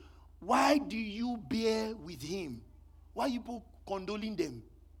accepted, why do you bear with him? Why are you people condoling them?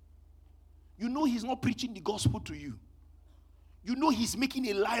 You know he's not preaching the gospel to you. You know he's making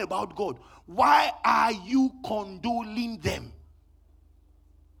a lie about God. Why are you condoling them?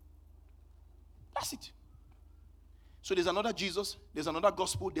 That's it. So there's another Jesus, there's another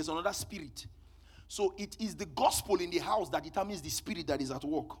gospel, there's another spirit. So it is the gospel in the house that determines the spirit that is at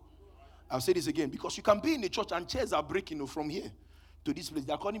work. I'll say this again, because you can be in a church and chairs are breaking from here to this place.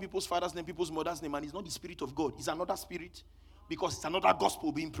 They're calling people's father's name, people's mother's name, and it's not the spirit of God. It's another spirit, because it's another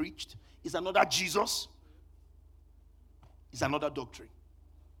gospel being preached. It's another Jesus. It's another doctrine.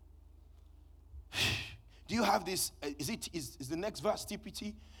 Do you have this? Is the next verse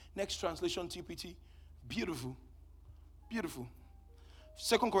TPT? Next translation TPT? Beautiful. Beautiful.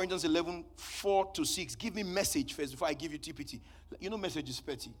 2 Corinthians 11, 4-6. Give me message first before I give you TPT. You know message is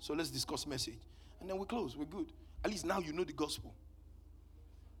petty. So let's discuss message. And then we close. We're good. At least now you know the gospel.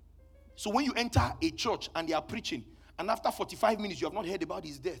 So when you enter a church and they are preaching, and after 45 minutes you have not heard about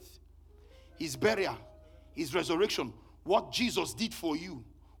his death, his burial, his resurrection, what Jesus did for you,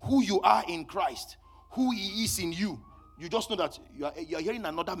 who you are in Christ, who he is in you, you just know that you are hearing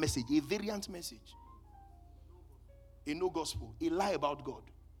another message, a variant message. A no gospel, a lie about God.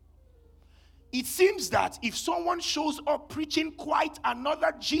 It seems that if someone shows up preaching quite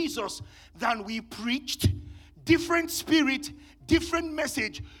another Jesus than we preached, different spirit, different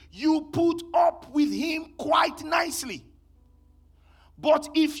message, you put up with him quite nicely. But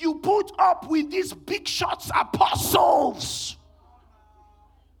if you put up with these big shots apostles,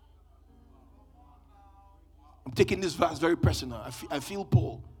 I'm taking this verse very personal. I feel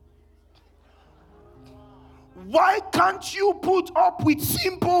Paul. Why can't you put up with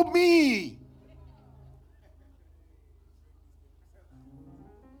simple me?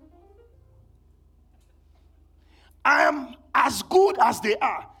 I am as good as they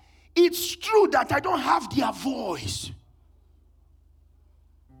are. It's true that I don't have their voice.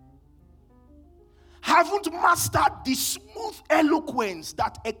 Haven't mastered the smooth eloquence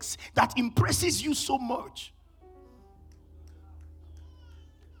that impresses you so much.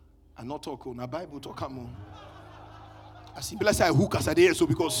 I not talk on a Bible talk on. I see bless I hook as I did so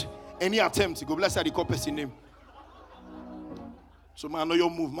because any attempt go bless I the corpus in name. So man, I know your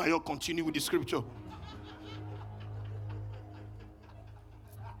move, man, you continue with the scripture.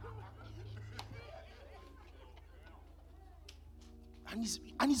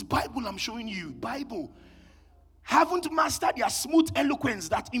 And it's Bible I'm showing you. Bible. Haven't mastered their smooth eloquence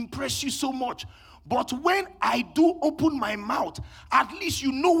that impress you so much. But when I do open my mouth, at least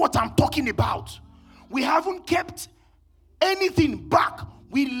you know what I'm talking about. We haven't kept anything back.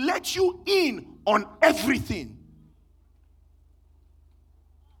 We let you in on everything.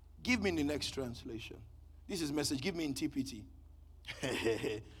 Give me in the next translation. This is message. Give me in TPT.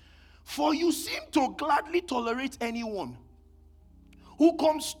 For you seem to gladly tolerate anyone who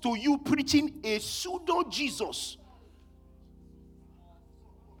comes to you preaching a pseudo Jesus.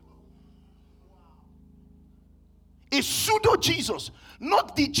 A pseudo Jesus,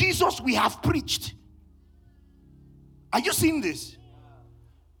 not the Jesus we have preached. Are you seeing this?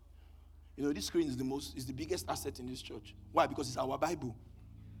 You know, this screen is the biggest asset in this church. Why? Because it's our Bible.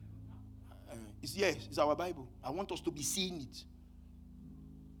 It's our Bible. I want us to be seeing it.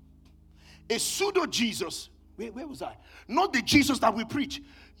 A pseudo Jesus. Where was I? Not the Jesus that we preach.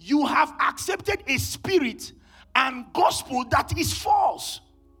 You have accepted a spirit and gospel that is false.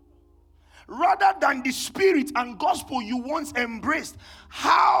 rather than the spirit and gospel you once embraced.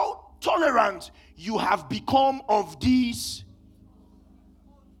 How tolerant you have become of these.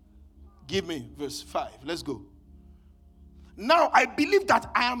 Give me verse 5. Let's go. Now, I believe that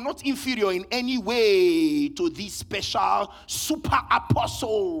I am not inferior in any way to these special super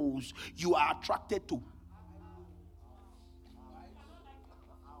apostles you are attracted to.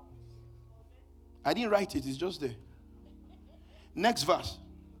 I didn't write it, it's just there. Next verse.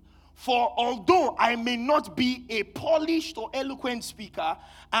 For although I may not be a polished or eloquent speaker,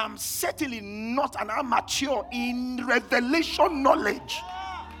 I am certainly not an amateur in revelation knowledge.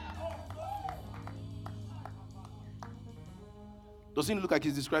 Doesn't it look like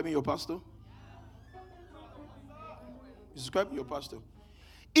he's describing your pastor? He's describing your pastor.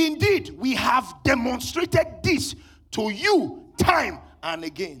 Indeed, we have demonstrated this to you time and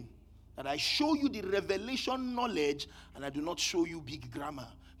again, that I show you the revelation knowledge and I do not show you big grammar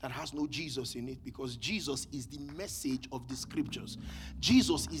that has no Jesus in it, because Jesus is the message of the scriptures.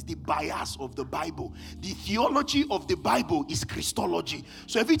 Jesus is the bias of the Bible. The theology of the Bible is Christology.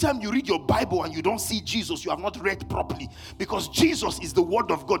 So every time you read your Bible and you don't see Jesus, you have not read properly, because Jesus is the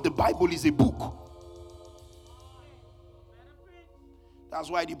word of God. The Bible is a book. That's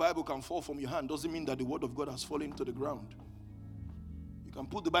why the Bible can fall from your hand. Doesn't mean that the word of God has fallen to the ground. You can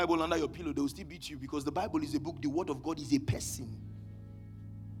put the Bible under your pillow, they will still beat you, because the Bible is a book. The word of God is a person.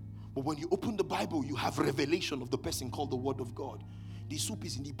 But when you open the Bible, you have revelation of the person called the Word of God. The soup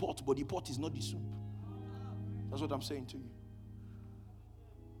is in the pot, but the pot is not the soup. That's what I'm saying to you.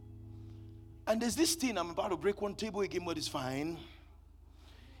 And there's this thing, I'm about to break one table again, but it's fine.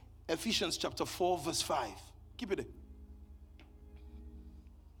 Ephesians chapter 4, verse 5. Keep it there.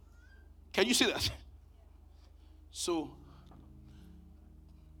 Can you see that? So,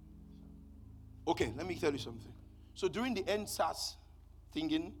 okay, let me tell you something. So during the NSAS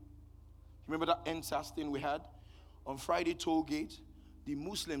thinking, remember that NSAS thing we had? On Friday toll gate, the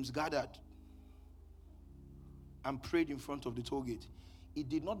Muslims gathered and prayed in front of the toll gate. It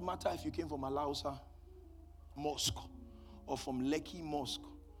did not matter if you came from Alausa Mosque, or from Lekki Mosque,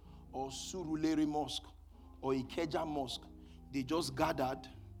 or Surulere Mosque, or Ikeja Mosque. They just gathered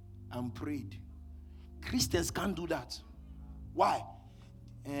and prayed. Christians can't do that. Why?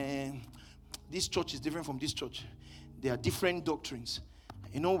 This church is different from this church. There are different doctrines.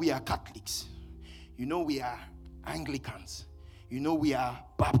 You know, we are Catholics. You know, we are Anglicans. You know, we are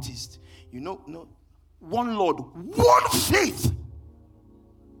Baptists. You know, no, one Lord, one faith.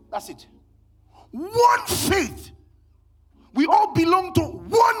 That's it. One faith. We all belong to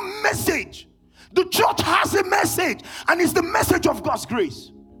one message. The church has a message, and it's the message of God's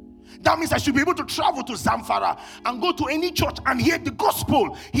grace. That means I should be able to travel to Zamfara and go to any church and hear the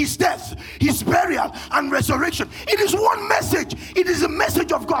gospel, his death, his burial, and resurrection. It is one message. It is a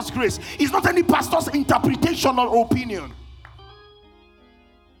message of God's grace. It's not any pastor's interpretation or opinion.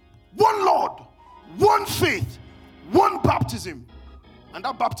 One Lord, one faith, one baptism. And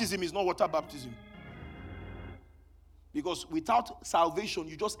that baptism is not water baptism. Because without salvation,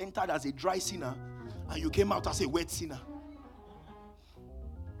 you just entered as a dry sinner and you came out as a wet sinner.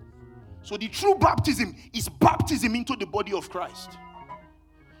 So the true baptism is baptism into the body of Christ.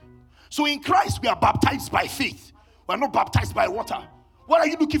 So in Christ, we are baptized by faith. We are not baptized by water. What are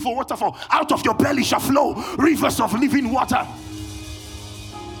you looking for water for? Out of your belly shall flow rivers of living water.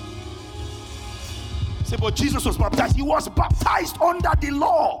 Say, but Jesus was baptized. He was baptized under the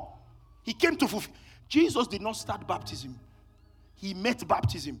law. He came to fulfill. Jesus did not start baptism. He met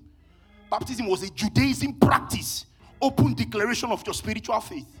baptism. Baptism was a Judaism practice. Open declaration of your spiritual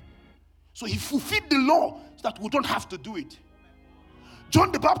faith. So he fulfilled the law so that we don't have to do it.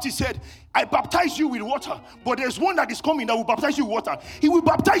 John the Baptist said, I baptize you with water, but there's one that is coming that will baptize you with water. He will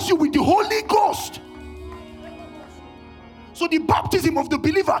baptize you with the Holy Ghost. So the baptism of the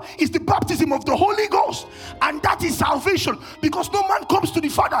believer is the baptism of the Holy Ghost. And that is salvation, because no man comes to the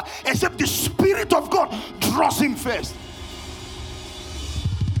Father except the Spirit of God draws him first.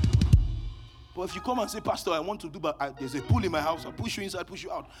 But if you come and say, Pastor, I want to do, but there's a pool in my house, I'll push you inside, push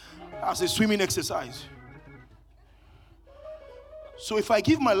you out. That's a swimming exercise. So if I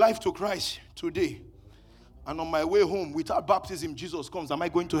give my life to Christ today, and on my way home, without baptism, Jesus comes, am I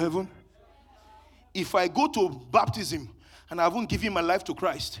going to heaven? If I go to baptism, and I haven't given my life to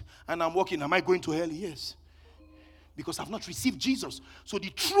Christ, and I'm walking, am I going to hell? Yes. Because I've not received Jesus. So the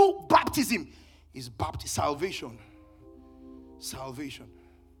true baptism is salvation. Salvation.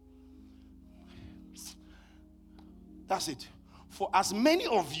 That's it. For as many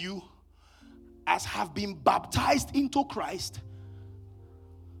of you as have been baptized into Christ,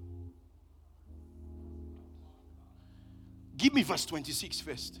 give me verse 26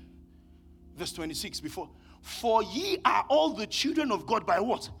 first. Verse 26 before. For ye are all the children of God by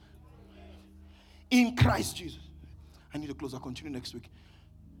what? In Christ Jesus. I need to close. I'll continue next week.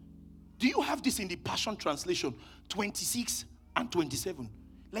 Do you have this in the Passion Translation 26 and 27?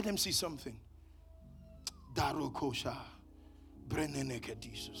 Let them see something. Darokosha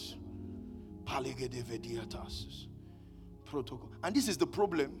Brenenekedisus Palegedevediatasus Protocol. And this is the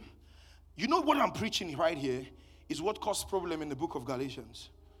problem. You know what I'm preaching right here is what caused problem in the book of Galatians.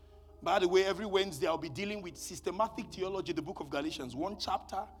 By the way, every Wednesday I'll be dealing with systematic theology, the book of Galatians. One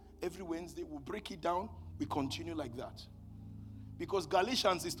chapter every Wednesday. We'll break it down. We continue like that. Because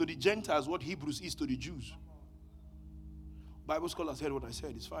Galatians is to the Gentiles what Hebrews is to the Jews. Bible scholars heard what I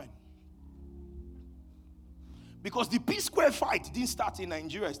said. It's fine. Because the P-square fight didn't start in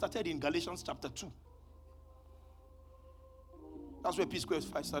Nigeria. It started in Galatians chapter 2. That's where P-square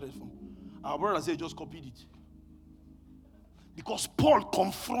fight started from. Our brothers here just copied it. Because Paul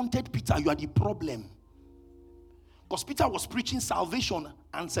confronted Peter. You are the problem. Because Peter was preaching salvation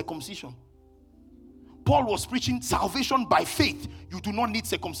and circumcision. Paul was preaching salvation by faith. You do not need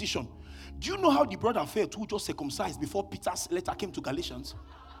circumcision. Do you know how the brother felt who just circumcised before Peter's letter came to Galatians?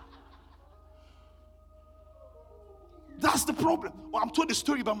 That's the problem. Well, I'm told the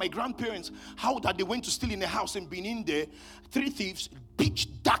story about my grandparents, how that they went to steal in a house and been in there. 3 thieves,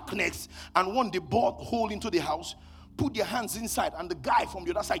 pitch darkness, and one they bored a hole into the house, put their hands inside, and the guy from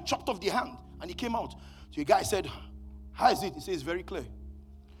the other side chopped off their hand, and he came out. So the guy said, how is it? He says, very clear.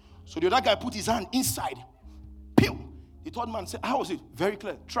 So the other guy put his hand inside. Pew! The third man said, how is it? Very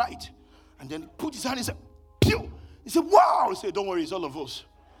clear. Try it. And then put his hand inside. Pew! He said, wow! He said, don't worry, it's all of us.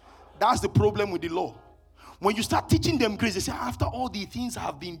 That's the problem with the law. When you start teaching them grace, they say, after all the things I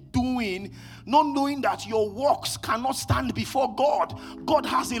have been doing, not knowing that your works cannot stand before God. God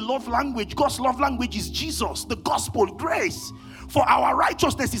has a love language. God's love language is Jesus, the gospel, grace. For our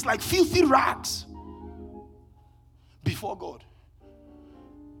righteousness is like filthy rags before God.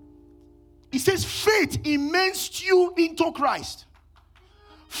 He says, faith immersed you into Christ.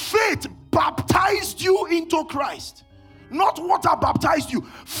 Faith baptized you into Christ. Not water baptized you.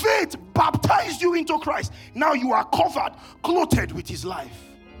 Faith baptized you into Christ. Now you are covered, clothed with his life.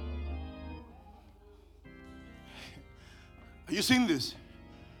 Are you seeing this?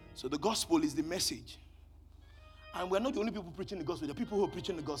 So the gospel is the message. And we're not the only people preaching the gospel. There are people who are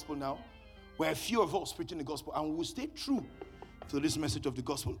preaching the gospel now. We're a few of us preaching the gospel. And we will stay true to this message of the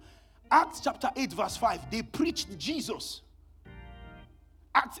gospel. Acts chapter 8 verse 5. They preached Jesus.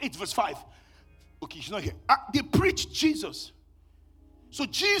 Acts 8 verse 5. Okay, she's not here. They preach Jesus. So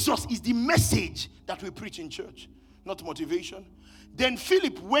Jesus is the message that we preach in church, not motivation. Then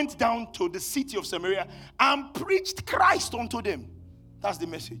Philip went down to the city of Samaria and preached Christ unto them. That's the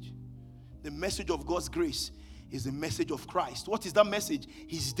message. The message of God's grace is the message of Christ. What is that message?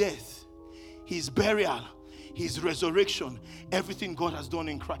 His death, his burial, his resurrection, everything God has done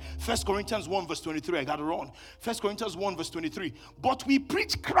in Christ. 1 Corinthians 1 verse 23, I got it wrong. 1 Corinthians 1 verse 23. But we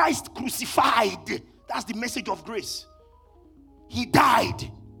preach Christ crucified. That's the message of grace. He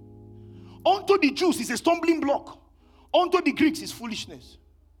died. Unto the Jews is a stumbling block. Unto the Greeks is foolishness.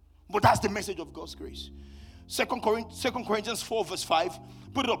 But that's the message of God's grace. 2 Corinthians 4 verse 5.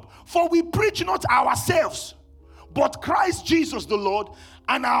 Put it up. For we preach not ourselves, but Christ Jesus the Lord,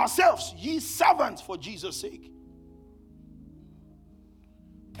 and ourselves, ye servants for Jesus' sake.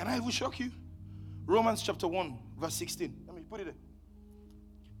 Can I even shock you? Romans chapter 1, verse 16. Let me put it there.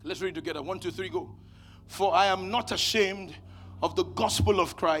 Let's read together. 1, 2, 3, go. For I am not ashamed of the gospel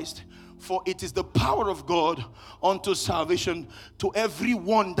of Christ, for it is the power of God unto salvation to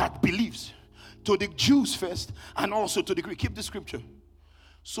everyone that believes. To the Jews first, and also to the Greek. Keep the scripture.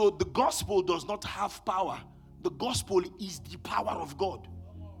 So the gospel does not have power. The gospel is the power of God.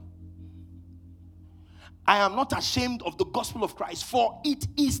 I am not ashamed of the gospel of Christ, for it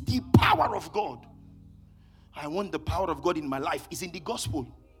is the power of God. I want the power of God in my life. It's in the gospel.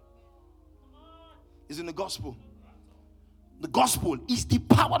 It's in the gospel. The gospel is the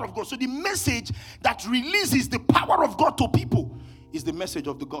power of God. So the message that releases the power of God to people is the message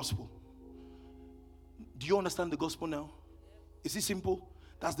of the gospel. Do you understand the gospel now? Is it simple?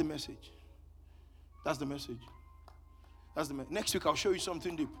 That's the message. That's the message. That's the message. Next week I'll show you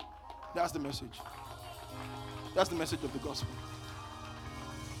something deep. That's the message. That's the message of the gospel.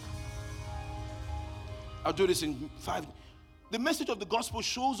 I'll do this in 5. The message of the gospel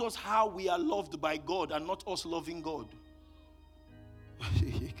shows us how we are loved by God and not us loving God.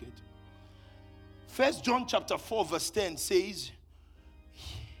 1 John chapter 4 verse 10 says,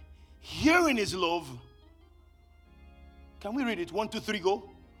 herein is love. Can we read it? 1, 2, 3, go.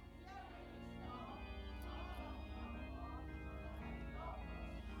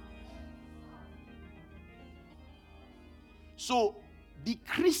 So the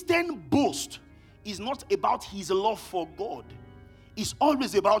Christian boast is not about his love for God. It's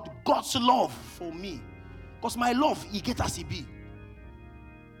always about God's love for me. Because my love, he get as he be.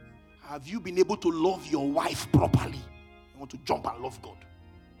 Have you been able to love your wife properly? You want to jump and love God.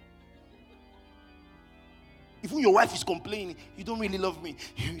 If your wife is complaining, you don't really love me,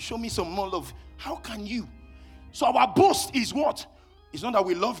 you show me some more love. How can you? So our boast is what? It's not that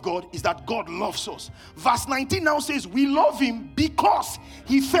we love God, it's that God loves us. Verse 19 now says we love him because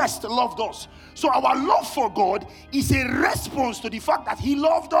he first loved us. So our love for God is a response to the fact that he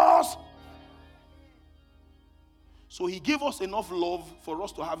loved us. So he gave us enough love for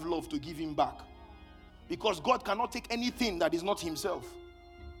us to have love to give him back. Because God cannot take anything that is not himself.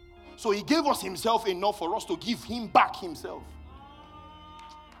 So he gave us himself enough for us to give him back himself.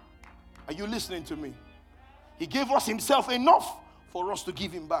 Are you listening to me? He gave us himself enough for us to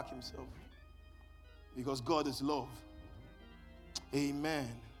give him back himself. Because God is love. Amen.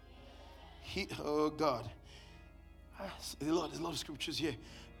 Oh God. There's a lot of scriptures here.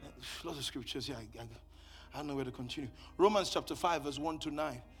 A lot of scriptures here. I don't know where to continue. Romans chapter 5 verse 1 to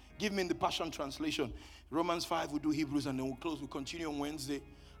 9. Give me in the Passion Translation. Romans 5, we'll do Hebrews and then we'll close. We'll continue on Wednesday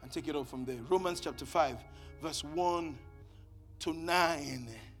and take it up from there. Romans chapter 5 verse 1 to 9.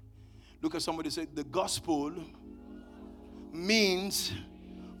 Look at somebody say, the gospel means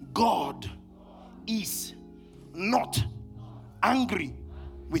God is not angry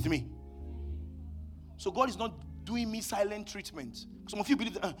with me. So God is not doing me silent treatment. Some of you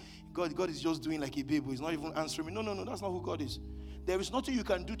believe that God is just doing like a baby. He's not even answering me. No, that's not who God is. There is nothing you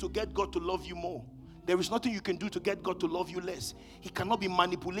can do to get God to love you more. There is nothing you can do to get God to love you less. He cannot be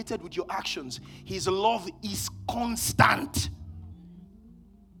manipulated with your actions. His love is constant.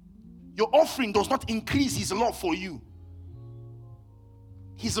 Your offering does not increase his love for you.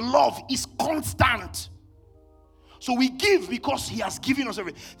 His love is constant. So we give because he has given us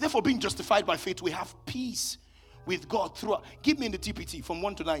everything. Therefore, being justified by faith, we have peace with God throughout. Give me in the TPT from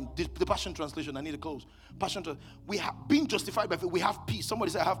 1 to 9, the Passion Translation. I need to close. We have been justified by faith. We have peace. Somebody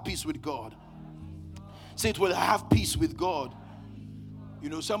say, I have peace with God. Say it well, I have peace with God. You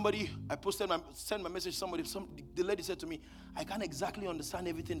know, I sent my message to the lady said to me, I can't exactly understand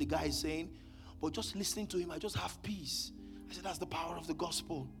everything the guy is saying, but just listening to him, I just have peace. I said, that's the power of the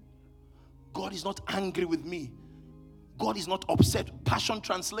gospel. God is not angry with me. God is not upset. Passion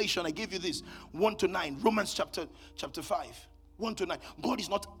Translation, I gave you this, 1 to 9. Romans chapter 5, 1 to 9. God is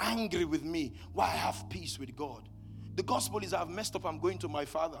not angry with me. Why? I have peace with God. The gospel is I've messed up, I'm going to my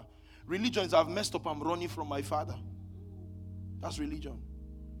Father. Religion is I've messed up, I'm running from my Father. That's religion.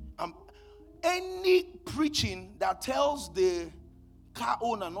 Any preaching that tells the car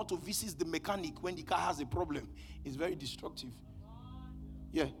owner not to visit the mechanic when the car has a problem is very destructive.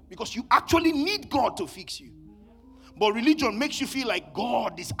 Yeah, because you actually need God to fix you. But religion makes you feel like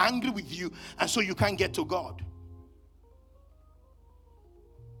God is angry with you, and so you can't get to God.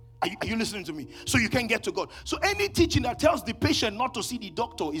 Are you listening to me? So you can't get to God. So any teaching that tells the patient not to see the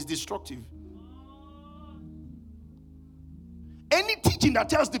doctor is destructive. Any teaching that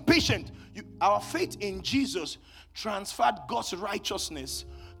tells the patient, our faith in Jesus transferred God's righteousness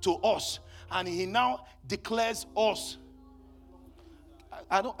to us, and he now declares us.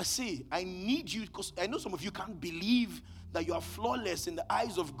 I need you, because I know some of you can't believe that you are flawless in the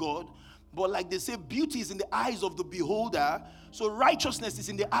eyes of God. But like they say, beauty is in the eyes of the beholder. So righteousness is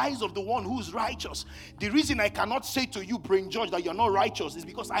in the eyes of the one who's righteous. The reason I cannot say to you, Brain George, that you're not righteous is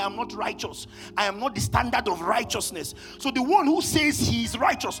because I am not righteous. I am not the standard of righteousness. So the one who says he is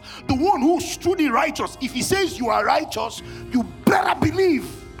righteous, the one who's truly righteous, if he says you are righteous, you better believe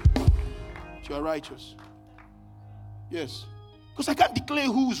that you are righteous. Yes. Because I can't declare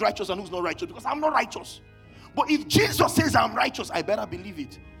who's righteous and who's not righteous, because I'm not righteous. But if Jesus says I'm righteous, I better believe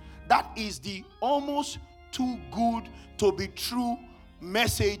it. That is the almost too good to be true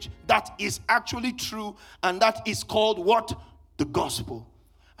message that is actually true, and that is called what? The gospel.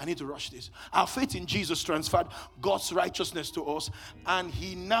 I need to rush this. Our faith in Jesus transferred God's righteousness to us, and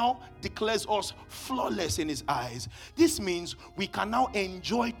he now declares us flawless in his eyes. This means we can now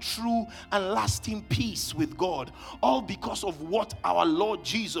enjoy true and lasting peace with God, all because of what our Lord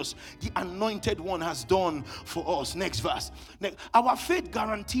Jesus, the anointed one, has done for us. Next verse. Our faith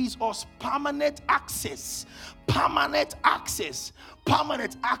guarantees us permanent access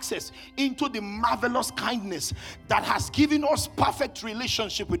into the marvelous kindness that has given us perfect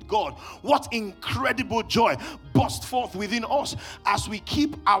relationship with God. What incredible joy. burst forth within us as we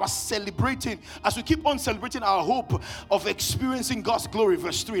keep on celebrating our hope of experiencing God's glory.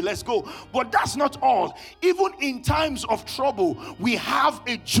 Verse 3, let's go. But that's not all. Even in times of trouble, we have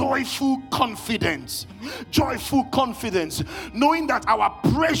a joyful confidence, knowing that our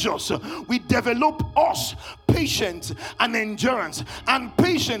pressures will develop us patience and endurance, and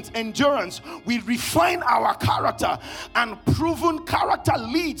patient endurance will refine our character, and proven character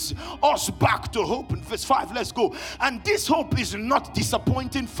leads us back to hope. In verse 5, let's go. And this hope is not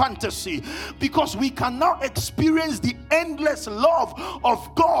disappointing fantasy, because we can now experience the endless love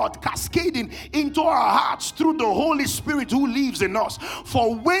of God cascading into our hearts through the Holy Spirit who lives in us.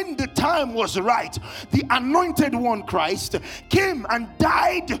 For when the time was right, the anointed one, Christ, came and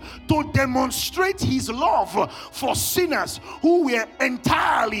died to demonstrate his love for sinners who were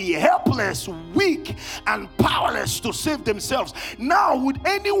entirely helpless, weak, and powerless to save themselves. Now, would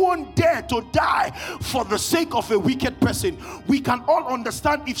anyone dare to die for the sake of a wicked person? We can all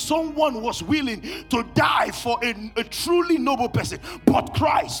understand if someone was willing to die for a truly noble person. But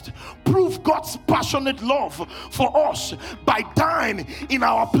Christ proved God's passionate love for us by dying in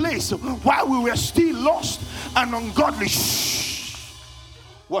our place while we were still lost and ungodly. Shh.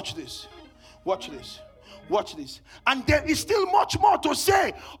 Watch this. Watch this. Watch this. And there is still much more to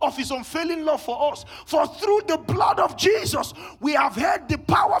say of his unfailing love for us. For through the blood of Jesus, we have heard the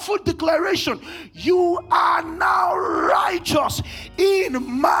powerful declaration, you are now righteous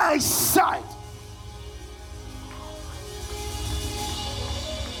in my sight.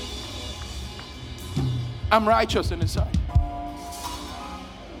 I'm righteous in his sight.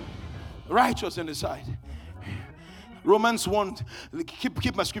 Righteous in his sight. Romans 1,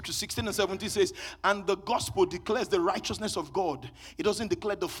 keep my scripture, 16 and 17 says, and the gospel declares the righteousness of God. It doesn't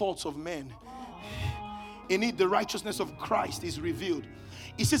declare the faults of men. In it, the righteousness of Christ is revealed.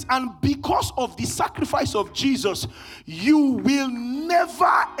 It says, and because of the sacrifice of Jesus, you will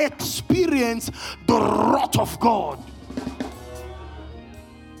never experience the wrath of God.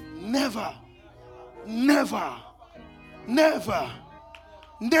 Never. Never. Never.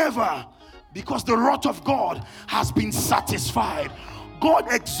 Never. Because the wrath of God has been satisfied. God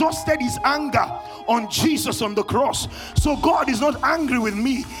exhausted his anger on Jesus on the cross. So God is not angry with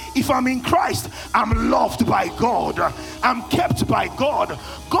me. If I'm in Christ, I'm loved by God. I'm kept by God.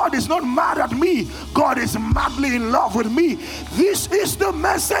 God is not mad at me. God is madly in love with me. This is the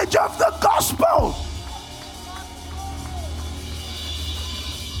message of the gospel.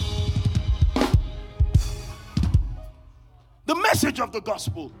 The message of the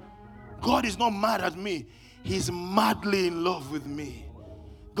gospel. God is not mad at me. He's madly in love with me.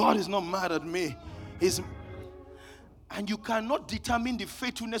 God is not mad at me. And you cannot determine the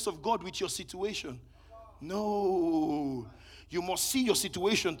faithfulness of God with your situation. No. You must see your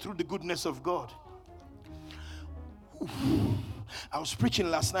situation through the goodness of God. I was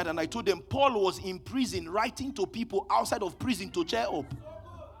preaching last night and I told them Paul was in prison writing to people outside of prison to cheer up.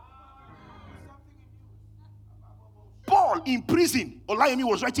 Paul in prison, Olayemi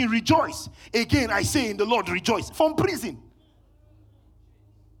was writing, rejoice. Again, I say in the Lord, rejoice. From prison.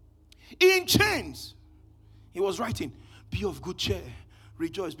 In chains. He was writing, be of good cheer,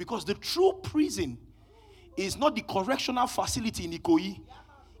 rejoice. Because the true prison is not the correctional facility in Ikoyi.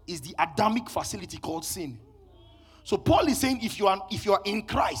 It's the Adamic facility called sin. So Paul is saying, if you are in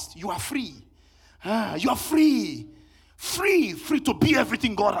Christ, you are free. You are free. Free to be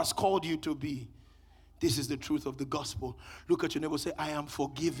everything God has called you to be. This is the truth of the gospel. Look at your neighbor, say, I am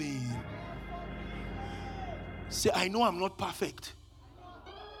forgiven. Say, I know I'm not perfect,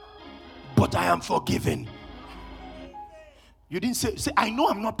 but I am forgiven. You didn't say, I know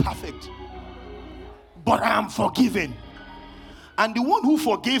I'm not perfect, but I am forgiven. And the one who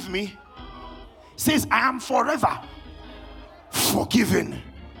forgave me says, I am forever forgiven.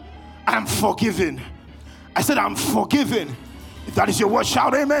 I'm forgiven. I said, I'm forgiven. If that is your word,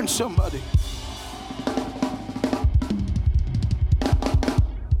 shout amen, somebody.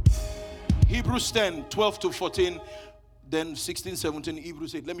 Hebrews 10, 12 to 14, then 16, 17,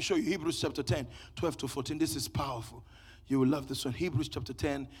 Hebrews 8. Let me show you Hebrews chapter 10, 12 to 14. This is powerful. You will love this one. Hebrews chapter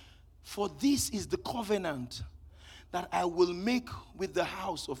 10. For this is the covenant that I will make with the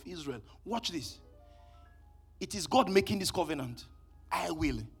house of Israel. Watch this. It is God making this covenant. I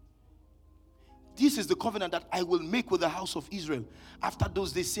will. This is the covenant that I will make with the house of Israel. After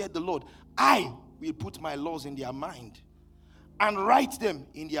those days, said the Lord, I will put my laws in their mind and write them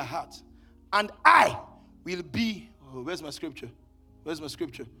in their heart. And I will be, where's my scripture? Where's my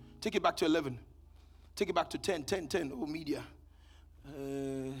scripture? Take it back to 11. Take it back to 10. Oh, media.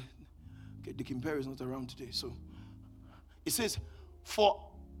 Okay, Dick Perry is not around today. So it says, for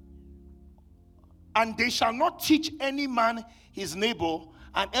And they shall not teach any man his neighbor,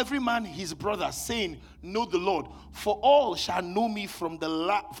 and every man his brother, saying, know the Lord. For all shall know me from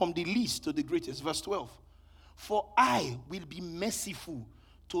the least to the greatest. Verse 12. For I will be merciful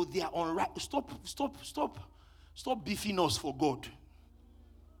to their unright. Stop beefing us for God.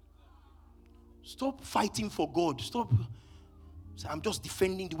 Stop fighting for God. Stop. I'm just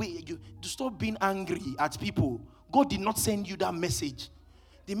defending the way you. Stop being angry at people. God did not send you that message.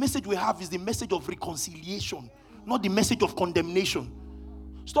 The message we have is the message of reconciliation, not the message of condemnation.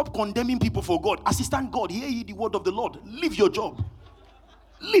 Stop condemning people for God. Assistant God, hear ye the word of the Lord. Leave your job.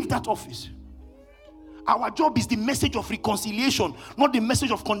 Leave that office. Our job is the message of reconciliation, not the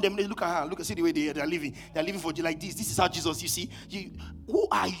message of condemnation. Look at her. Look at see the way they are living. They are living for like this. This is how Jesus. You see, who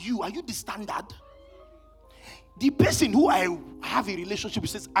are you? Are you the standard? The person who I have a relationship with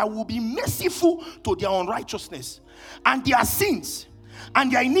says, I will be merciful to their unrighteousness, and their sins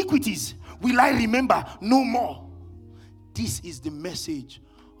and their iniquities will I remember no more. This is the message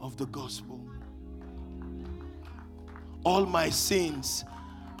of the gospel. All my sins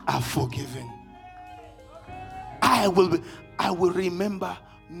are forgiven. I will remember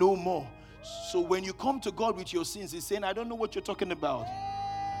no more. So when you come to God with your sins, he's saying, I don't know what you're talking about.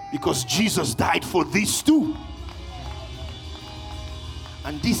 Because Jesus died for this too.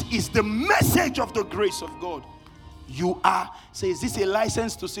 And this is the message of the grace of God. You are, say, is this a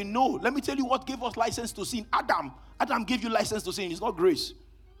license to sin? No. Let me tell you what gave us license to sin. Adam gave you license to sin. It's not grace.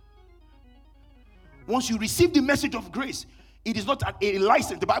 Once you receive the message of grace, it is not a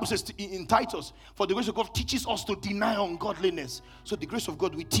license. The Bible says in Titus, for the grace of God teaches us to deny ungodliness. So the grace of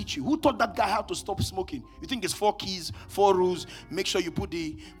God will teach you. Who taught that guy how to stop smoking? You think it's 4 keys, 4 rules, make sure you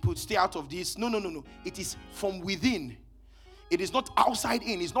stay out of this. No. It is from within. It is not outside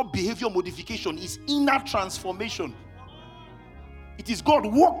in. It's not behavior modification. It's inner transformation. It is God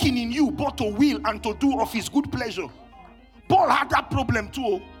working in you both to will and to do of his good pleasure. Paul had that problem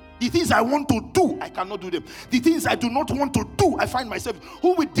too. The things I want to do, I cannot do them. The things I do not want to do, I find myself.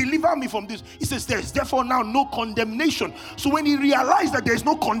 Who will deliver me from this? He says, there's therefore now no condemnation. So when he realized that there's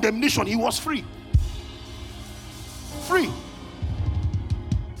no condemnation, he was free. Free.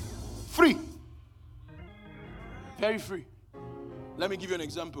 Free. Very free. Let me give you an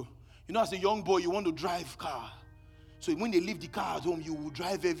example. You know, as a young boy, you want to drive car. So when they leave the car at home, you will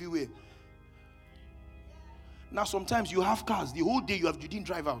drive everywhere. Now, sometimes you have cars. The whole day you didn't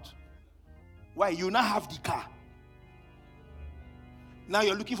drive out. Why? You now have the car. Now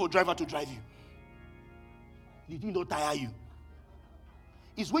you're looking for a driver to drive you. He did not tire you.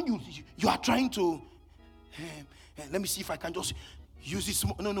 It's when you are trying to, let me see if I can just use this.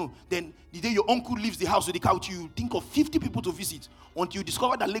 No. Then the day your uncle leaves the house with the car with you, think of 50 people to visit until you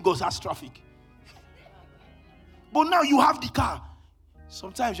discover that Lagos has traffic. But now you have the car.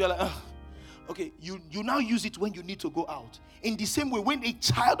 Sometimes you're like, okay, you now use it when you need to go out. In the same way, when a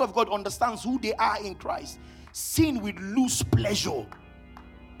child of God understands who they are in Christ, sin will lose pleasure.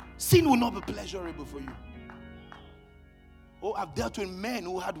 Sin will not be pleasurable for you. Oh, I've dealt with men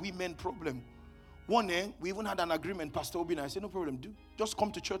who had women problem. One day, we even had an agreement, Pastor Obi and I said, no problem, just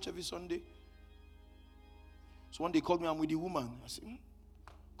come to church every Sunday. So one day he called me, I'm with the woman. I said,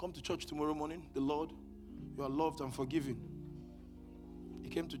 come to church tomorrow morning, the Lord, you are loved and forgiven. He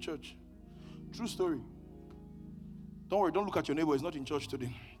came to church. True story. Don't worry, don't look at your neighbor, he's not in church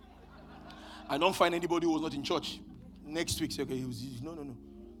today. I don't find anybody who was not in church. Next week, say, okay, no.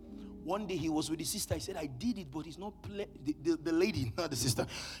 One day he was with his sister. He said, I did it, but it's not the lady, not the sister.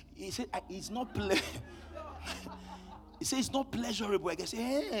 He said, it's not He said, it's not pleasurable. I guess,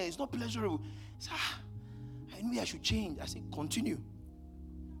 hey, it's not pleasurable. He said, I knew I should change. I said, continue.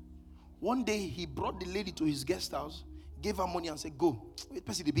 One day he brought the lady to his guest house, gave her money and said, go. Wait,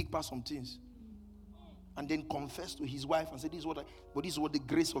 pass the big pass some things. And then confessed to his wife and said, this is what the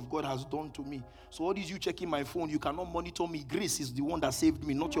grace of God has done to me. So all these you checking my phone, you cannot monitor me. Grace is the one that saved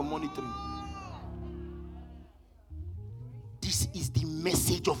me, not your monitoring. This is the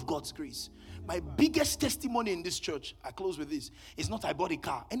message of God's grace. My biggest testimony in this church, I close with this, is not I bought a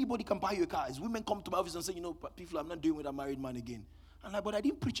car. Anybody can buy you a car. As women come to my office and say, people, I'm not doing with a married man again. But I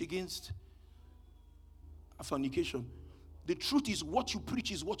didn't preach against fornication. The truth is, what you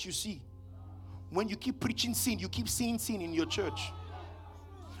preach is what you see. When you keep preaching sin, you keep seeing sin in your church.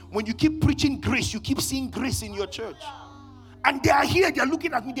 When you keep preaching grace, you keep seeing grace in your church. And they are here, they are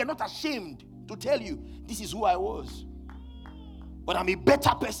looking at me, they are not ashamed to tell you, this is who I was. But I'm a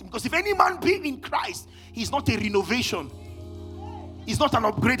better person. Because if any man be in Christ, he's not a renovation. He's not an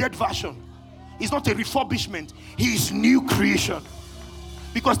upgraded version. He's not a refurbishment. He is new creation.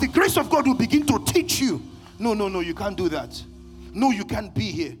 Because the grace of God will begin to teach you. No, you can't do that. No, you can't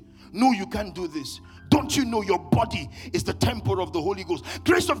be here. No, you can't do this. Don't you know your body is the temple of the Holy Ghost?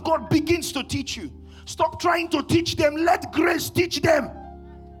 Grace of God begins to teach you. Stop trying to teach them. Let grace teach them.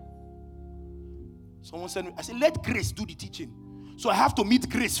 Someone said, I said, let grace do the teaching. So I have to meet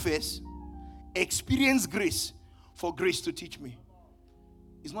grace first, experience grace for grace to teach me.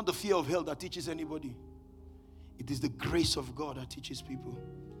 It's not the fear of hell that teaches anybody. It is the grace of God that teaches people.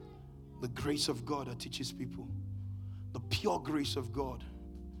 The grace of God that teaches people. The pure grace of God.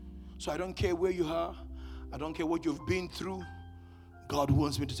 So I don't care where you are. I don't care what you've been through. God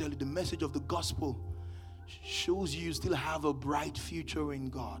wants me to tell you the message of the gospel shows you still have a bright future in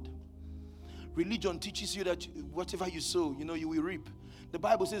God. Religion teaches you that whatever you sow, you will reap. The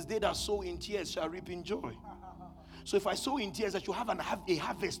Bible says, they that sow in tears shall reap in joy. So if I sow in tears, that you have a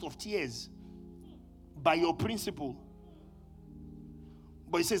harvest of tears by your principle.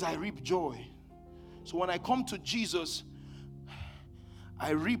 But it says, I reap joy. So when I come to Jesus,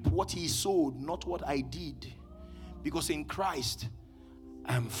 I reap what he sowed, not what I did. Because in Christ,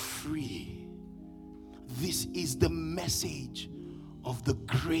 I'm free. This is the message of the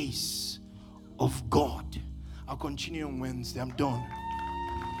grace of God. I'll continue on Wednesday. I'm done.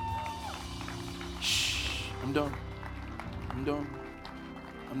 Shh. I'm done.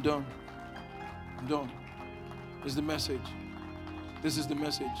 This is the message. This is the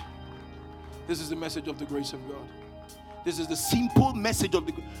message. This is the message of the grace of God. This is the simple message of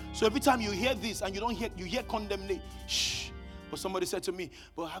the grace. So every time you hear this and you hear condemnation. Shh. But somebody said to me,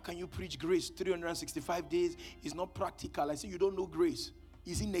 but how can you preach grace 365 days? It's not practical. I said, you don't know grace.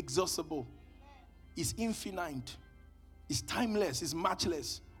 It's inexhaustible. It's infinite. It's timeless. It's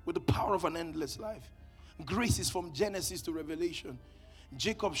matchless with the power of an endless life. Grace is from Genesis to Revelation.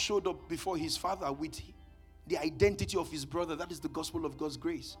 Jacob showed up before his father with the identity of his brother. That is the gospel of God's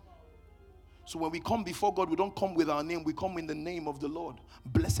grace. So when we come before God, we don't come with our name. We come in the name of the Lord.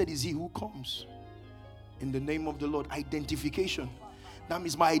 Blessed is he who comes in the name of the Lord. Identification. That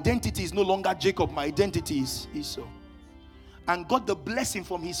means my identity is no longer Jacob. My identity is Esau. And got the blessing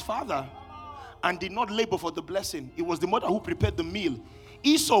from his father and did not labor for the blessing. It was the mother who prepared the meal.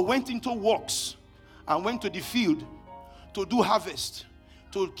 Esau went into works and went to the field to do harvest,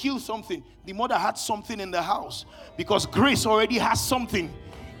 to kill something. The mother had something in the house because grace already has something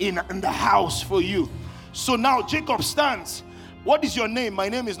in the house for you. So now Jacob stands. What is your name? My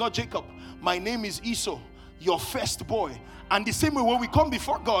name is not Jacob. My name is Esau, your first boy. And the same way when we come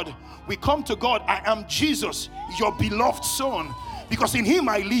before God, we come to God, I am Jesus, your beloved son. Because in him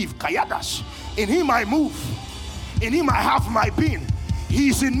I live, Kayadas. In him I move. In him I have my being. He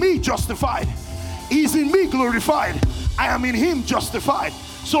is in me justified. He is in me glorified. I am in him justified.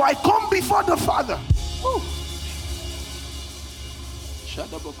 So I come before the Father. Woo.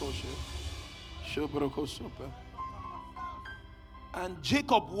 And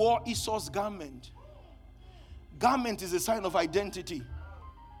Jacob wore Esau's garment. Garment is a sign of identity.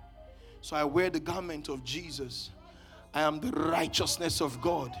 So I wear the garment of Jesus. I am the righteousness of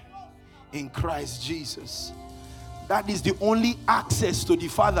God in Christ Jesus. That is the only access to the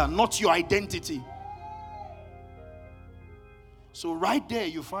Father, not your identity. So right there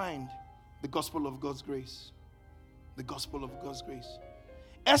you find the gospel of God's grace. The gospel of God's grace.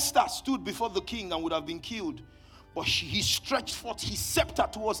 Esther stood before the king and would have been killed, but he stretched forth his scepter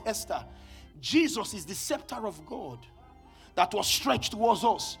towards Esther. Jesus is the scepter of God that was stretched towards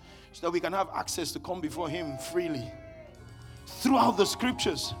us so that we can have access to come before him freely. Throughout the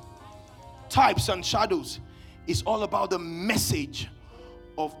scriptures, types and shadows, is all about the message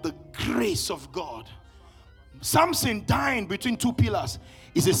of the grace of God. Samson dying between two pillars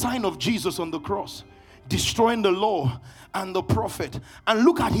is a sign of Jesus on the cross, destroying the law and the prophet. And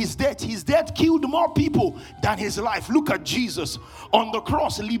look at his death. His death killed more people than his life. Look at Jesus on the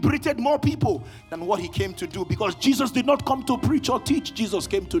cross, liberated more people than what he came to do, because Jesus did not come to preach or teach. Jesus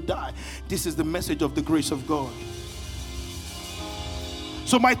came to die. This is the message of the grace of God.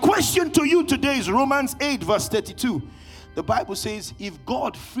 So my question to you today is Romans 8 verse 32. The Bible says, if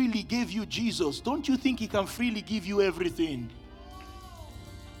God freely gave you Jesus, don't you think he can freely give you everything?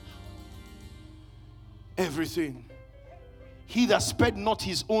 Everything. He that spared not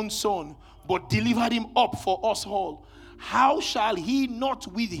his own son, but delivered him up for us all, how shall he not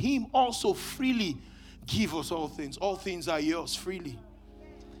with him also freely give us all things? All things are yours freely.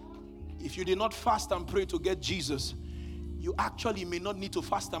 If you did not fast and pray to get Jesus, you actually may not need to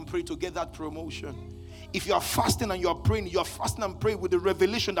fast and pray to get that promotion. If you are fasting and you are praying, you are fasting and praying with the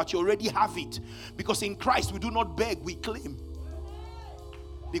revelation that you already have it. Because in Christ we do not beg, we claim.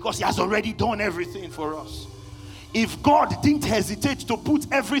 Because he has already done everything for us. If God didn't hesitate to put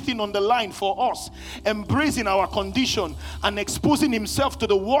everything on the line for us, embracing our condition and exposing himself to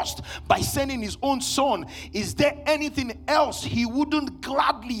the worst by sending his own son, is there anything else he wouldn't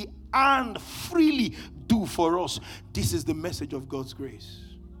gladly and freely do for us? This is the message of God's grace.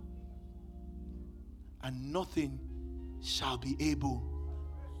 And nothing shall be able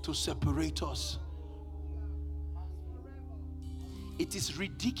to separate us. It is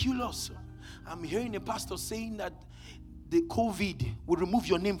ridiculous. I'm hearing a pastor saying that the COVID will remove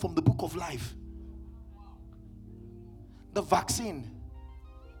your name from the book of life. The vaccine,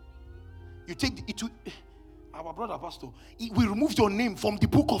 you take it to our brother pastor, it will remove your name from the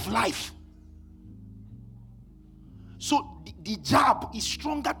book of life. So the jab is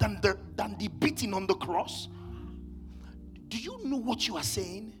stronger than the beating on the cross. Do you know what you are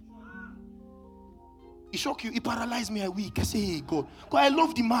saying? It shocked you. It paralyzed me a week. I say, hey God, I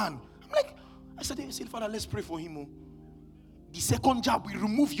love the man. I'm like, I said, Father, let's pray for him. The second jab will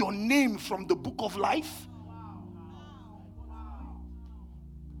remove your name from the book of life.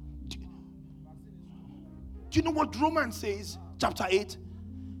 Do you know what Romans says, chapter 8?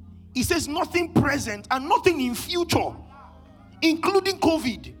 It says nothing present and nothing in future, including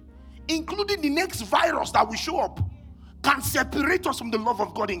COVID, including the next virus that will show up, can separate us from the love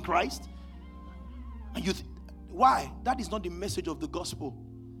of God in Christ. And why? That is not the message of the gospel.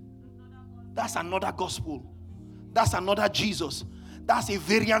 That's another gospel. That's another Jesus. That's a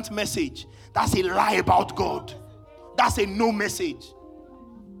variant message. That's a lie about God. That's a no message.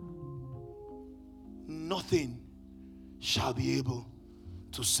 Nothing shall be able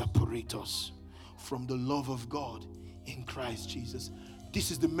to separate us from the love of God in Christ Jesus.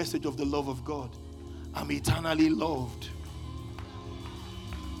 This is the message of the love of God. I'm eternally loved.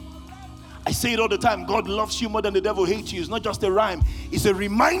 I say it all the time. God loves you more than the devil hates you. It's not just a rhyme. It's a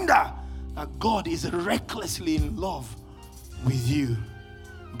reminder that God is recklessly in love with you.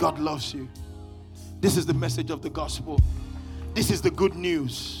 God loves you. This is the message of the gospel. This is the good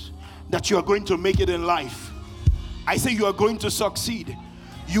news that you are going to make it in life. I say you are going to succeed.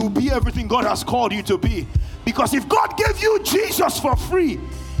 You will be everything God has called you to be. Because if God gave you Jesus for free,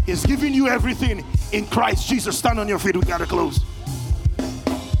 He's giving you everything in Christ Jesus. Stand on your feet. We got to close.